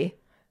 maybe.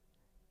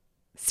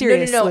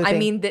 Serious No. I sleuthing.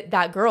 mean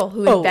that girl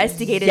who Oh,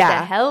 investigated yeah.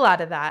 the hell out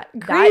of that.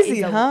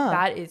 Crazy, huh?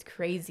 That is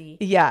crazy.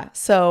 Yeah.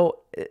 So,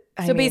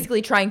 I So mean,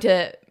 basically trying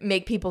to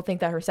make people think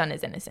that her son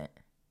is innocent.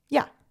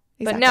 yeah.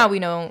 But now we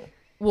know.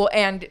 Well,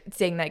 and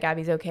saying that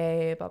Gabby's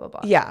okay, blah, blah,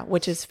 blah. Yeah,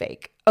 which is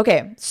fake.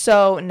 Okay.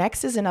 So,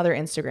 next is another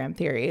Instagram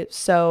theory.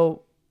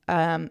 So,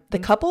 the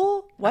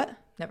couple, what?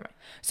 Never mind.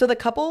 So, the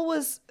couple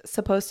was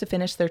supposed to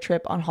finish their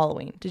trip on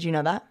Halloween. Did you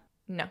know that?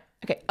 No.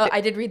 Okay. Oh,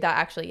 I did read that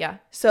actually. Yeah.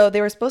 So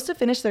they were supposed to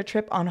finish their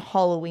trip on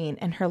Halloween,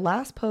 and her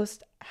last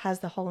post has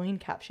the Halloween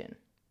caption.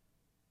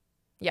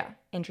 Yeah.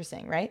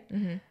 Interesting, right?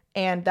 Mm-hmm.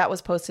 And that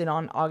was posted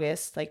on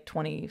August like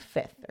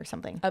 25th or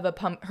something. Of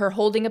her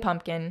holding a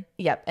pumpkin.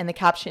 Yep. And the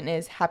caption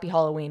is Happy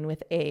Halloween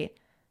with a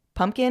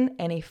pumpkin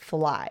and a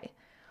fly.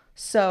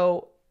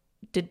 So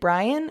did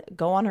Brian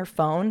go on her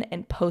phone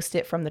and post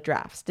it from the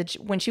drafts? Did she,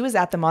 when she was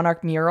at the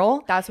Monarch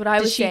mural? That's what I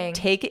did was she saying.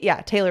 take it?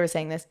 Yeah, Taylor was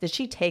saying this. Did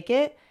she take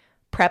it,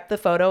 prep the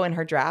photo in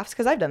her drafts?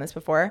 Because I've done this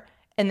before.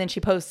 And then she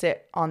posts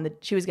it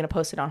she was going to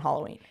post it on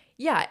Halloween.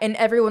 Yeah, and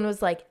everyone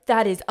was like,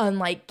 that is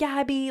unlike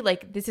Gabby.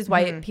 Like, this is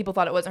why Mm-hmm. people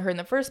thought it wasn't her in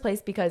the first place,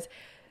 because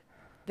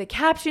the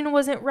caption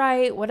wasn't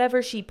right.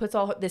 Whatever, she puts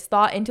all this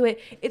thought into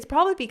it. It's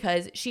probably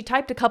because she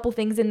typed a couple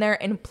things in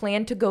there and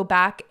planned to go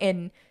back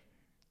and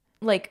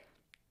like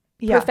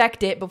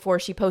perfect it before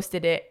she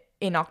posted it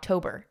in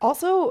October.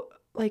 Also,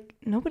 like,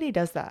 nobody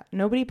does that.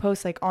 Nobody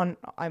posts like on,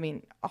 I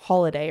mean, a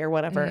holiday or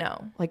whatever.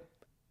 No. Like,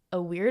 A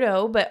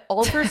weirdo, but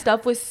all of her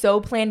stuff was so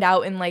planned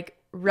out and like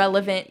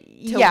relevant to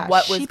Yeah,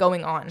 what was she-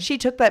 going on. she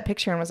took that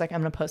picture and was like,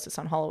 I'm going to post this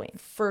on Halloween.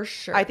 For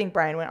sure. I think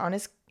Brian went on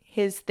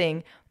his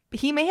thing.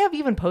 He may have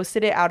even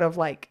posted it out of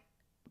like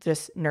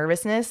just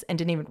nervousness and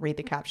didn't even read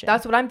the caption.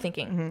 That's what I'm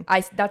thinking.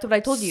 That's what I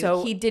told you.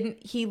 So-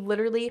 He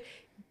literally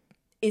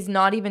is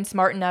not even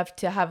smart enough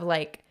to have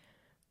like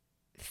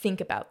think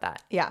about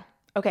that. yeah.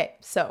 Okay.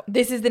 So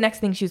This is the next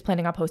thing she was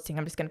planning on posting.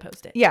 I'm just going to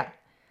post it. yeah.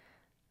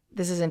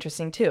 this is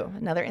interesting too.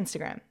 Another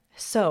Instagram.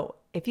 So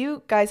if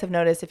you guys have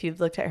noticed, if you've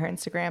looked at her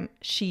Instagram,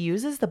 she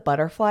uses the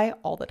butterfly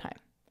all the time.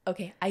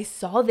 Okay, I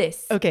saw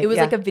this. Okay, it was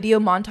yeah. like a video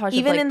montage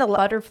Even of like in the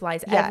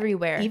butterflies Yeah,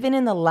 everywhere. Even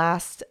in the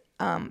last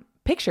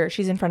picture,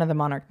 she's in front of the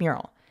Monarch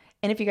mural.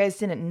 And if you guys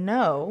didn't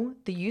know,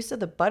 the use of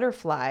the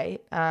butterfly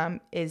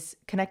is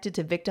connected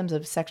to victims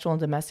of sexual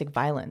and domestic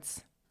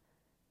violence.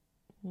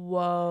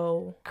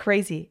 Whoa.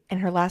 Crazy.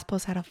 And her last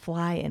post had a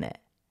fly in it.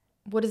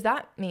 What does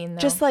that mean,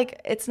 though? Just like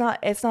it's not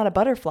a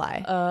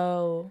butterfly.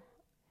 Oh.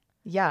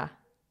 Yeah.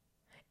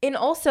 And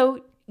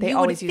also, They you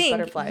always would use think,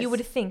 butterflies. You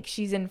would think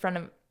she's in front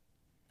of...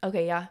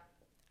 Okay, yeah.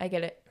 I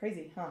get it.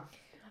 Crazy, huh?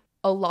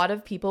 A lot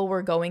of people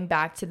were going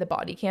back to the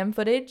body cam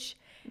footage.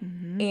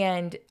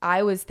 And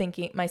I was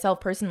thinking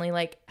myself personally,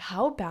 like,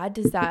 how bad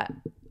does that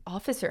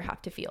officer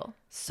have to feel?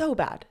 So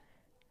bad.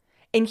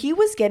 And he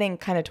was getting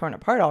kind of torn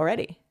apart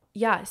already.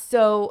 Yeah.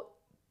 So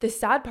the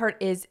sad part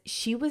is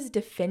she was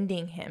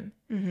defending him.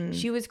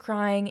 She was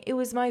crying. It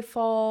was my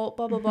fault.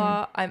 Blah blah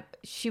blah.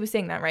 She was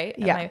saying that, right?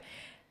 Yeah.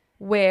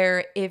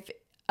 Where if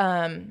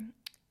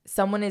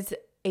someone is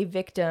a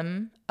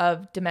victim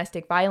of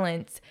domestic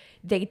violence,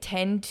 they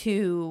tend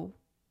to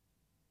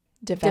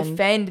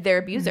defend their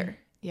abuser.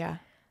 Yeah.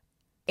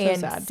 So And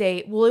sad.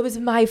 say, well, it was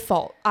my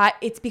fault.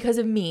 It's because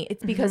of me.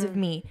 It's because of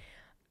me.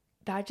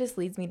 That just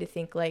leads me to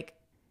think, like,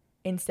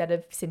 instead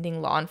of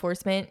sending law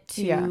enforcement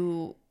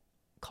to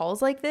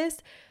calls like this,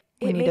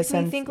 it makes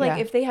me think, like,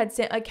 if they had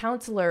sent a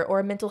counselor or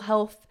a mental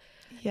health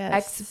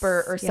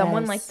expert or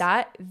someone like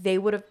that, they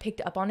would have picked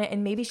up on it.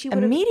 And maybe she would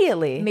have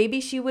immediately. maybe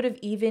she would have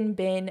even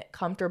been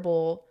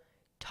comfortable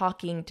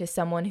talking to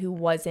someone who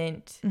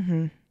wasn't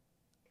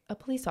a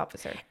police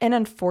officer. And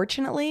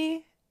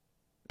unfortunately,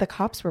 the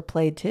cops were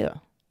played too.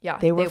 Yeah,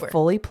 They were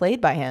fully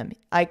played by him.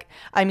 Like,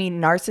 I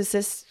mean,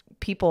 narcissist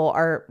people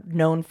are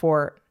known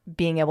for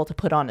being able to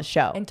put on a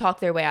show. and talk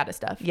their way out of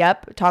stuff.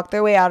 Yep. Talk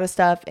their way out of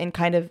stuff and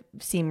kind of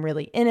seem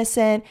really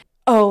innocent.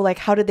 Oh, like,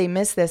 how did they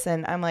miss this?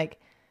 And I'm like,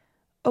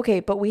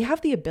 okay, but we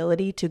have the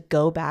ability to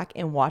go back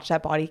and watch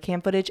that body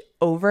cam footage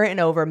over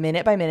and over,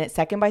 minute by minute,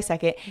 second by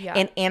second, Yeah.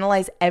 and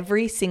analyze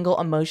every single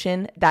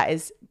emotion that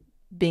is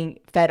being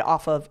fed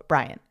off of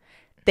Brian.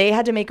 They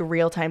had to make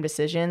real-time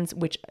decisions,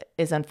 which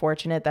is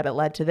unfortunate that it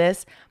led to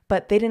this,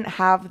 but they didn't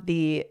have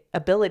the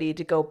ability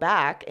to go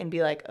back and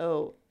be like,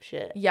 oh,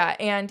 shit. Yeah,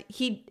 and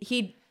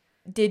he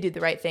did do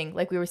the right thing.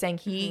 Like we were saying,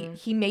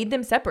 he made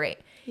them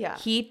separate. Yeah.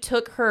 He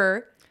took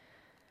her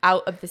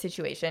out of the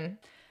situation.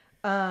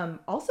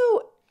 Also,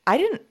 I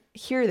didn't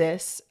hear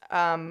this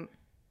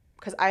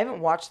because I haven't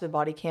watched the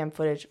body cam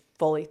footage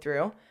fully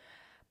through,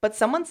 but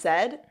someone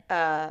said,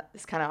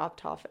 it's kind of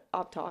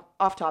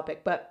off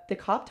topic, but the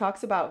cop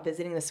talks about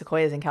visiting the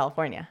Sequoias in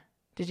California.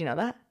 Did you know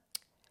that?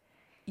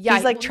 Yeah,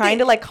 He's like trying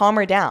to like calm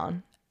her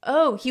down.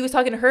 Oh, he was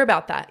talking to her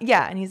about that.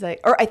 Yeah. And he's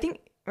like,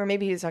 or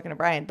maybe he was talking to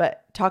Brian,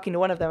 but talking to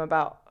one of them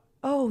about,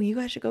 oh, you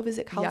guys should go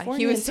visit California.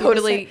 he was and see the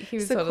totally-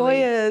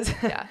 Sequoias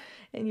Yeah.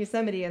 and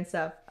Yosemite and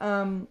stuff.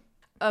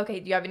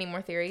 Okay, do you have any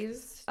more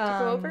theories to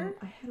go over?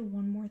 I had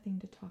one more thing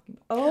to talk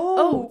about.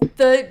 Oh,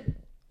 the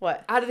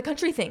What? out of the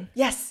country thing.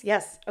 Yes.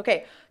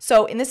 Okay.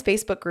 So in this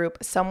Facebook group,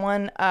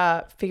 someone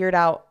figured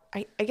out,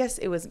 I guess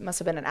must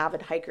have been an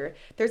avid hiker.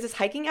 There's this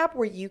hiking app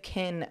where you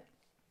can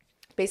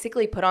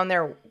basically put on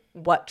there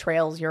what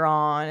trails you're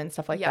on and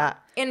stuff like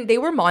that. And they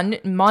were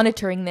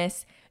monitoring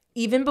this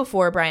even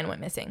before Brian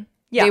went missing.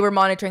 Yeah. They were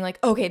monitoring,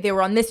 like, okay, they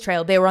were on this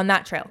trail, they were on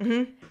that trail.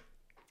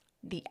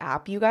 The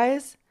app, you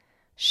guys,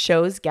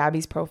 shows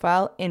Gabby's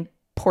profile in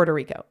Puerto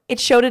Rico. It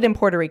showed it in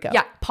Puerto Rico.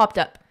 Yeah, popped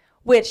up.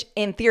 Which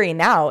in theory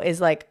now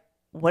is like,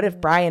 what if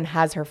Brian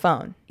has her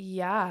phone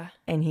Yeah.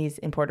 and he's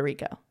in Puerto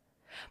Rico?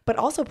 But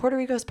also Puerto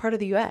Rico is part of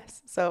the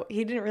U.S. So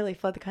he didn't really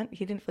flee the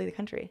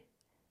country.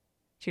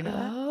 Did you know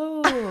that?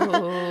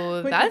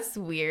 Oh, that's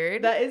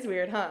weird. That is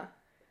weird, huh?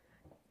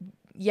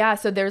 Yeah,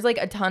 so there's like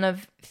a ton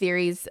of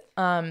theories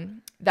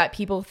that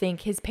people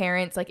think his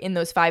parents, like in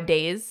those 5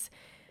 days,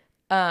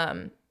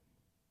 but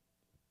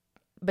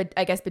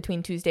I guess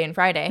between Tuesday and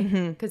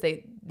Friday, because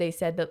they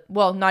said that,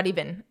 well, not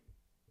even,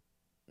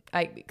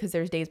 because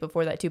there's days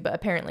before that too, but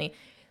apparently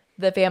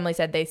the family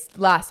said they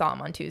last saw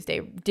him on Tuesday,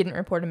 didn't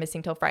report him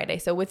missing till Friday.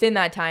 So within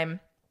that time,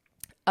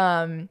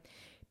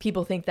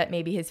 people think that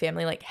maybe his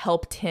family like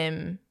helped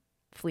him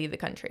flee the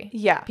country.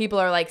 Yeah. People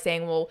are like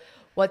saying, well,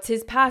 what's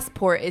his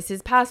passport? Is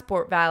his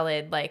passport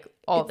valid? Like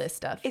all this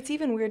stuff. It's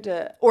even weird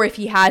to... Or if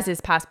he has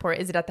his passport,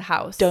 is it at the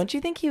house? Don't you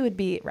think he would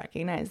be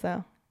recognized,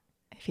 though,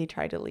 if he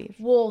tried to leave?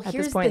 Well, At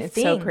here's this point, the it's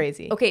thing. so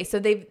crazy. Okay, so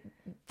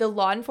the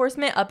law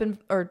enforcement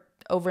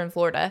over in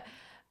Florida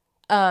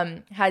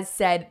has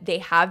said they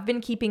have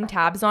been keeping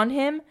tabs on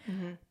him,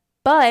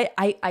 but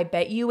I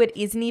bet you it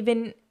isn't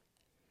even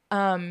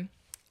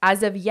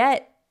as of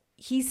yet.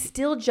 He's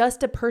still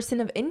just a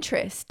person of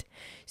interest.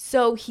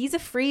 So he's a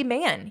free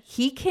man.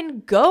 He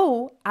can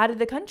go out of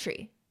the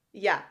country.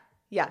 Yeah,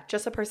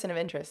 just a person of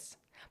interest.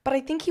 But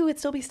I think he would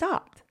still be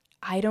stopped.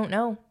 I don't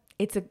know.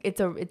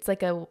 It's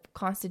like a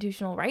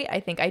constitutional right. I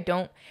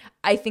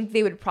think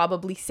they would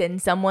probably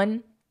send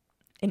someone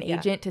an Yeah.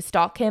 agent to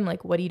stalk him,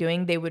 like, what are you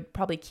doing? They would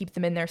probably keep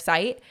them in their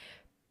sight.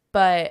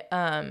 But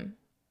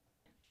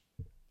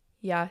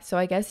yeah, so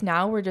I guess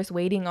now we're just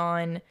waiting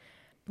on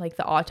like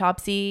the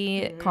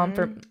autopsy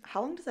confirm.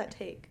 How long does that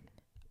take?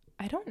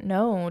 I don't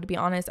know, to be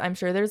honest. I'm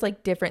sure there's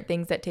like different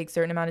things that take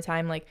certain amount of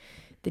time, like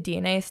the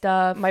DNA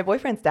stuff. My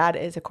boyfriend's dad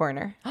is a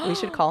coroner. We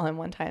should call him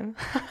one time.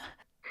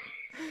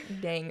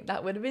 Dang,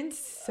 that would have been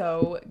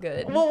so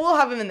good. Well, we'll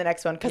have him in the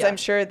next one because Yeah. I'm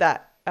sure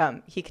that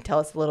he can tell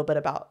us a little bit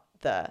about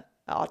the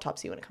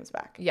autopsy when it comes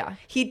back. Yeah.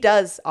 He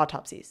does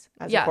autopsies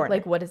as a Yeah, coroner.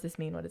 like what does this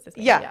mean? What does this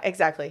mean? yeah,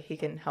 exactly. He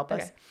can help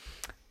Okay.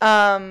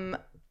 us.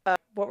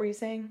 What were you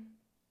saying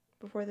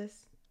before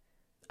this?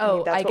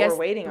 Oh, that's I what guess we're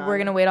waiting on. we're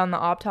gonna wait on the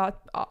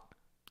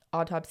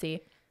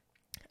autopsy.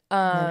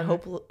 And then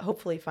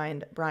hopefully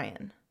find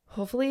Brian.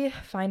 Hopefully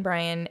find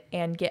Brian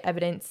and get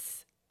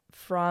evidence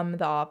from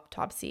the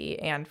autopsy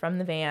and from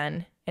the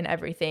van and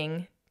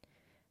everything,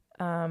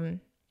 to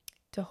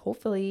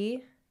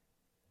hopefully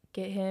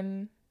get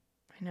him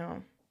I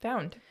know.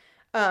 found.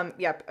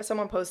 Yeah,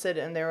 someone posted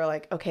and they were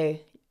like,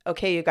 okay,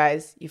 you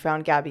guys, you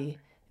found Gabby.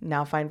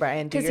 Now find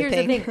Brian. Do Because your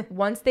here's thing. the thing: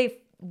 once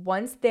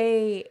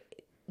they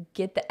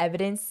get the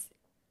evidence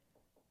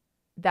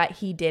that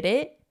he did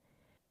it,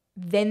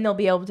 then they'll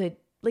be able to,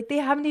 like, they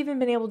haven't even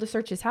been able to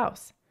search his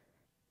house.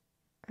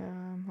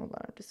 Hold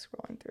on, I'm just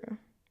scrolling through.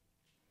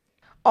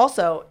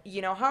 Also,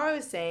 you know how I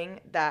was saying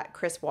that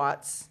Chris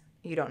Watts,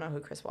 you don't know who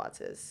Chris Watts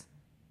is.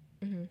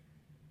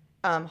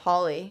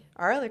 Holly,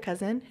 our other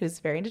cousin, who's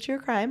very into true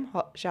crime,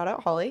 shout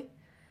out Holly,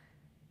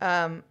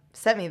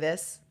 sent me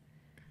this.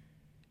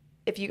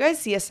 If you guys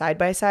see a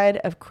side-by-side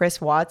of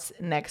Chris Watts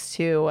next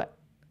to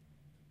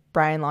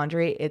Brian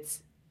Laundrie,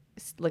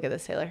 look at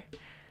this, Taylor.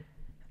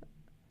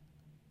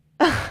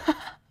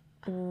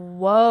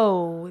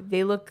 Whoa,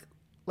 they look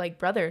like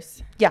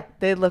brothers. Yeah,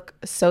 they look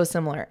so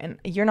similar. And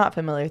you're not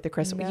familiar with the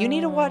Chris. You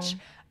need to watch,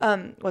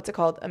 what's it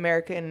called?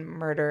 American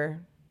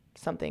Murder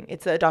something.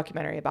 It's a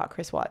documentary about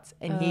Chris Watts.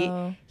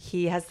 And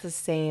he has the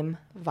same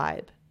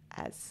vibe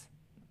as.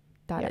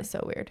 That Yeah. is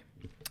so weird.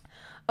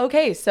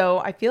 Okay, so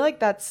I feel like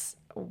that's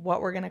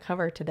what we're going to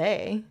cover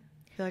today.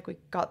 I feel like we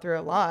got through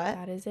a lot.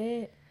 That is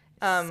it.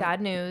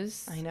 Sad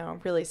news. I know,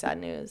 really sad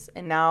news.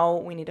 And now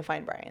we need to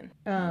find Brian.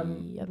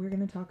 Yep. We're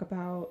going to talk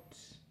about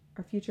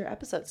our future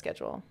episode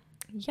schedule.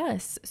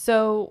 Yes.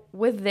 So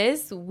with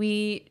this,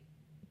 we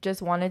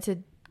just wanted to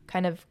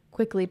kind of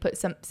quickly put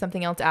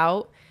something else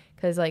out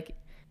because, like,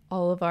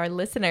 all of our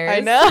listeners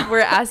I know.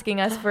 were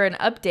asking us for an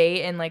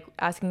update and, like,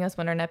 asking us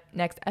when our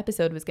next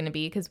episode was going to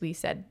be, because we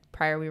said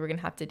prior we were going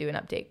to have to do an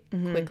update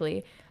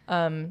quickly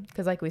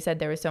because, like we said,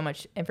 there was so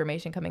much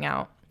information coming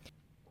out.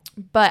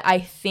 But I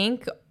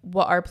think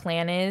what our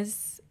plan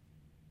is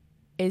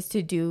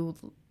to do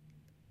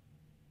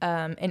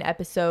an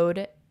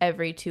episode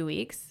every 2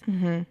 weeks.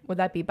 Would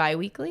that be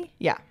bi-weekly?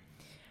 Yeah.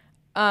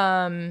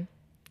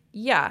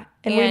 Yeah.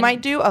 And we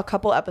might do a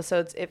couple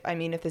episodes if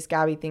this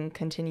Gabby thing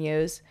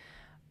continues,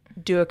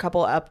 do a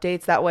couple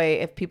updates. That way,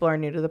 if people are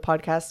new to the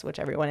podcast, which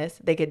everyone is,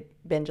 they could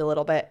binge a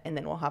little bit and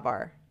then we'll have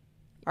our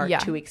Yeah.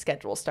 2 week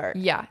schedule start.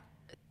 Yeah.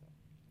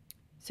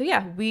 So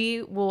yeah,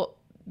 we will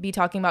be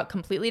talking about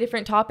completely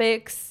different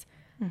topics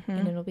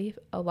and it'll be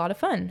a lot of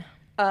fun.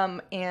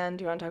 And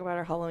do you want to talk about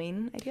our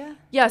Halloween idea?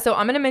 Yeah, so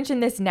I'm going to mention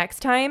this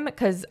next time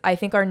because I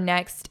think our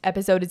next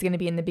episode is going to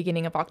be in the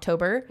beginning of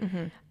October.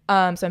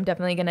 So I'm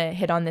definitely going to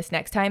hit on this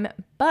next time.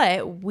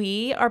 But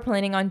we are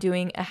planning on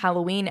doing a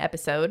Halloween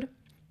episode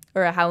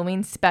or a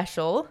Halloween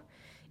special,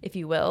 if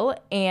you will.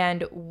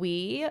 And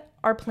we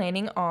are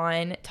planning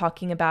on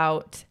talking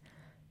about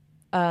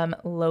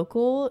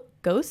local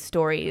ghost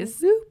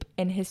stories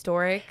and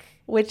historic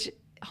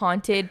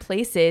haunted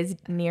places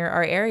near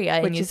our area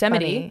in Which is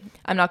Yosemite. funny.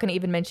 I'm not going to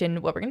even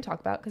mention what we're going to talk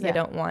about because I Yeah.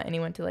 don't want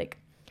anyone to, like,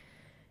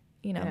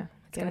 it's get going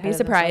to ahead be a of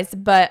surprise.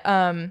 But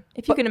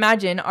if you can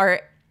imagine,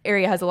 our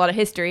area has a lot of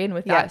history, and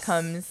with that Yes.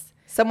 comes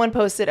Someone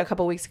posted a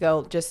couple weeks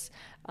ago just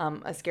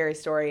a scary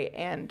story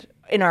and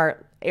in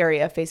our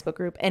area Facebook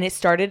group, and it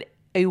started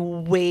a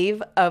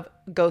wave of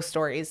ghost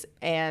stories,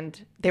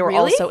 and they were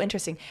all Really? so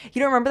interesting. You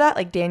don't remember that?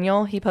 Like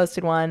Daniel, he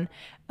posted one.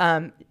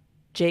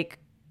 Jake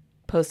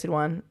posted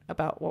one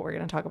about what we're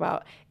going to talk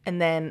about,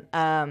 and then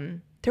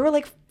there were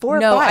like 4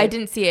 or 5. No, I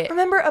didn't see it.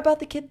 Remember about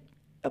the kid?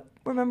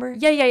 Remember?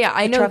 Yeah.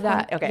 I The know truck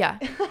that. one? Okay. Yeah.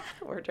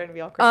 We're trying to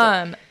be all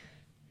cryptic.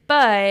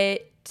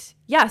 But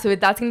yeah, so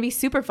that's gonna be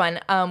super fun.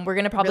 We're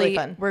gonna Really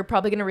fun. we're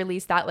probably gonna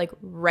release that like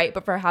right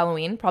before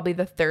Halloween, probably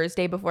the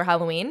Thursday before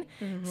Halloween.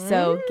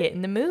 So get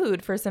in the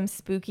mood for some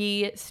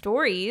spooky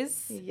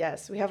stories.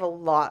 Yes, we have a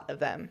lot of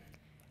them,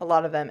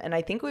 and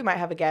I think we might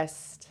have a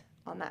guest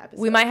on that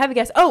episode. We might have a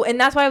guest. Oh, and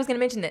that's why I was gonna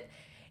mention that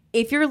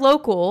if you're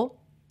local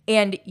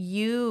and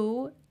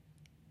you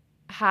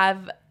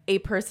have a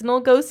personal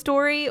ghost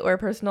story or a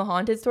personal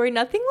haunted story,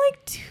 nothing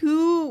like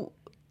too.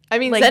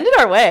 Like, send it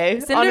our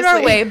way. Send it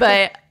our way,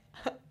 but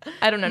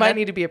I don't know. Might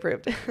need to be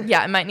approved.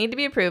 Yeah, it might need to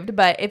be approved.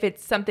 But if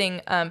it's something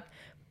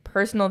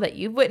personal that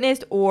you've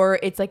witnessed, or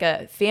it's like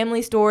a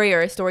family story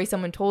or a story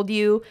someone told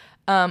you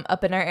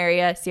up in our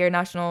area, Sierra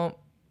National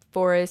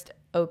Forest,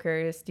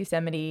 Oakhurst,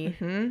 Yosemite,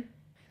 Mm-hmm.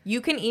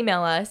 you can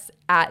email us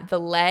at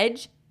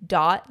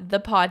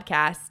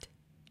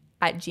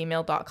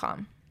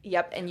theledge.thepodcast@gmail.com.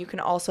 Yep, and you can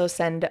also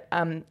send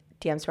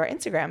DMs to our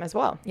Instagram as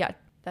well. Yeah,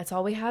 that's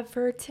all we have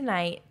for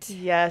tonight.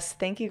 Yes,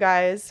 thank you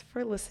guys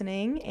for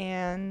listening,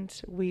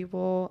 and we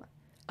will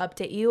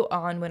Update you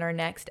on when our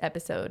next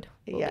episode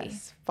will be.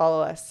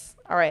 follow us.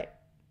 All right,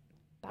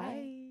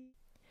 bye.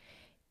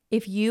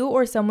 If you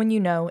or someone you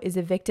know is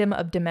a victim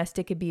of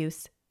domestic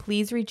abuse,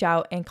 please reach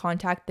out and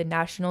contact the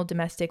National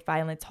Domestic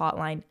Violence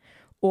Hotline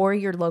or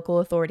your local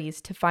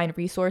authorities to find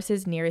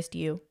resources nearest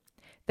you.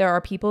 There are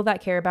people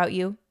that care about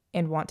you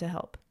and want to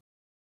help.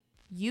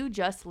 You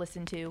just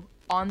listened to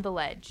On the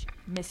Ledge,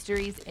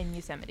 Mysteries in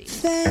Yosemite.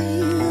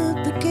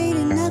 Fade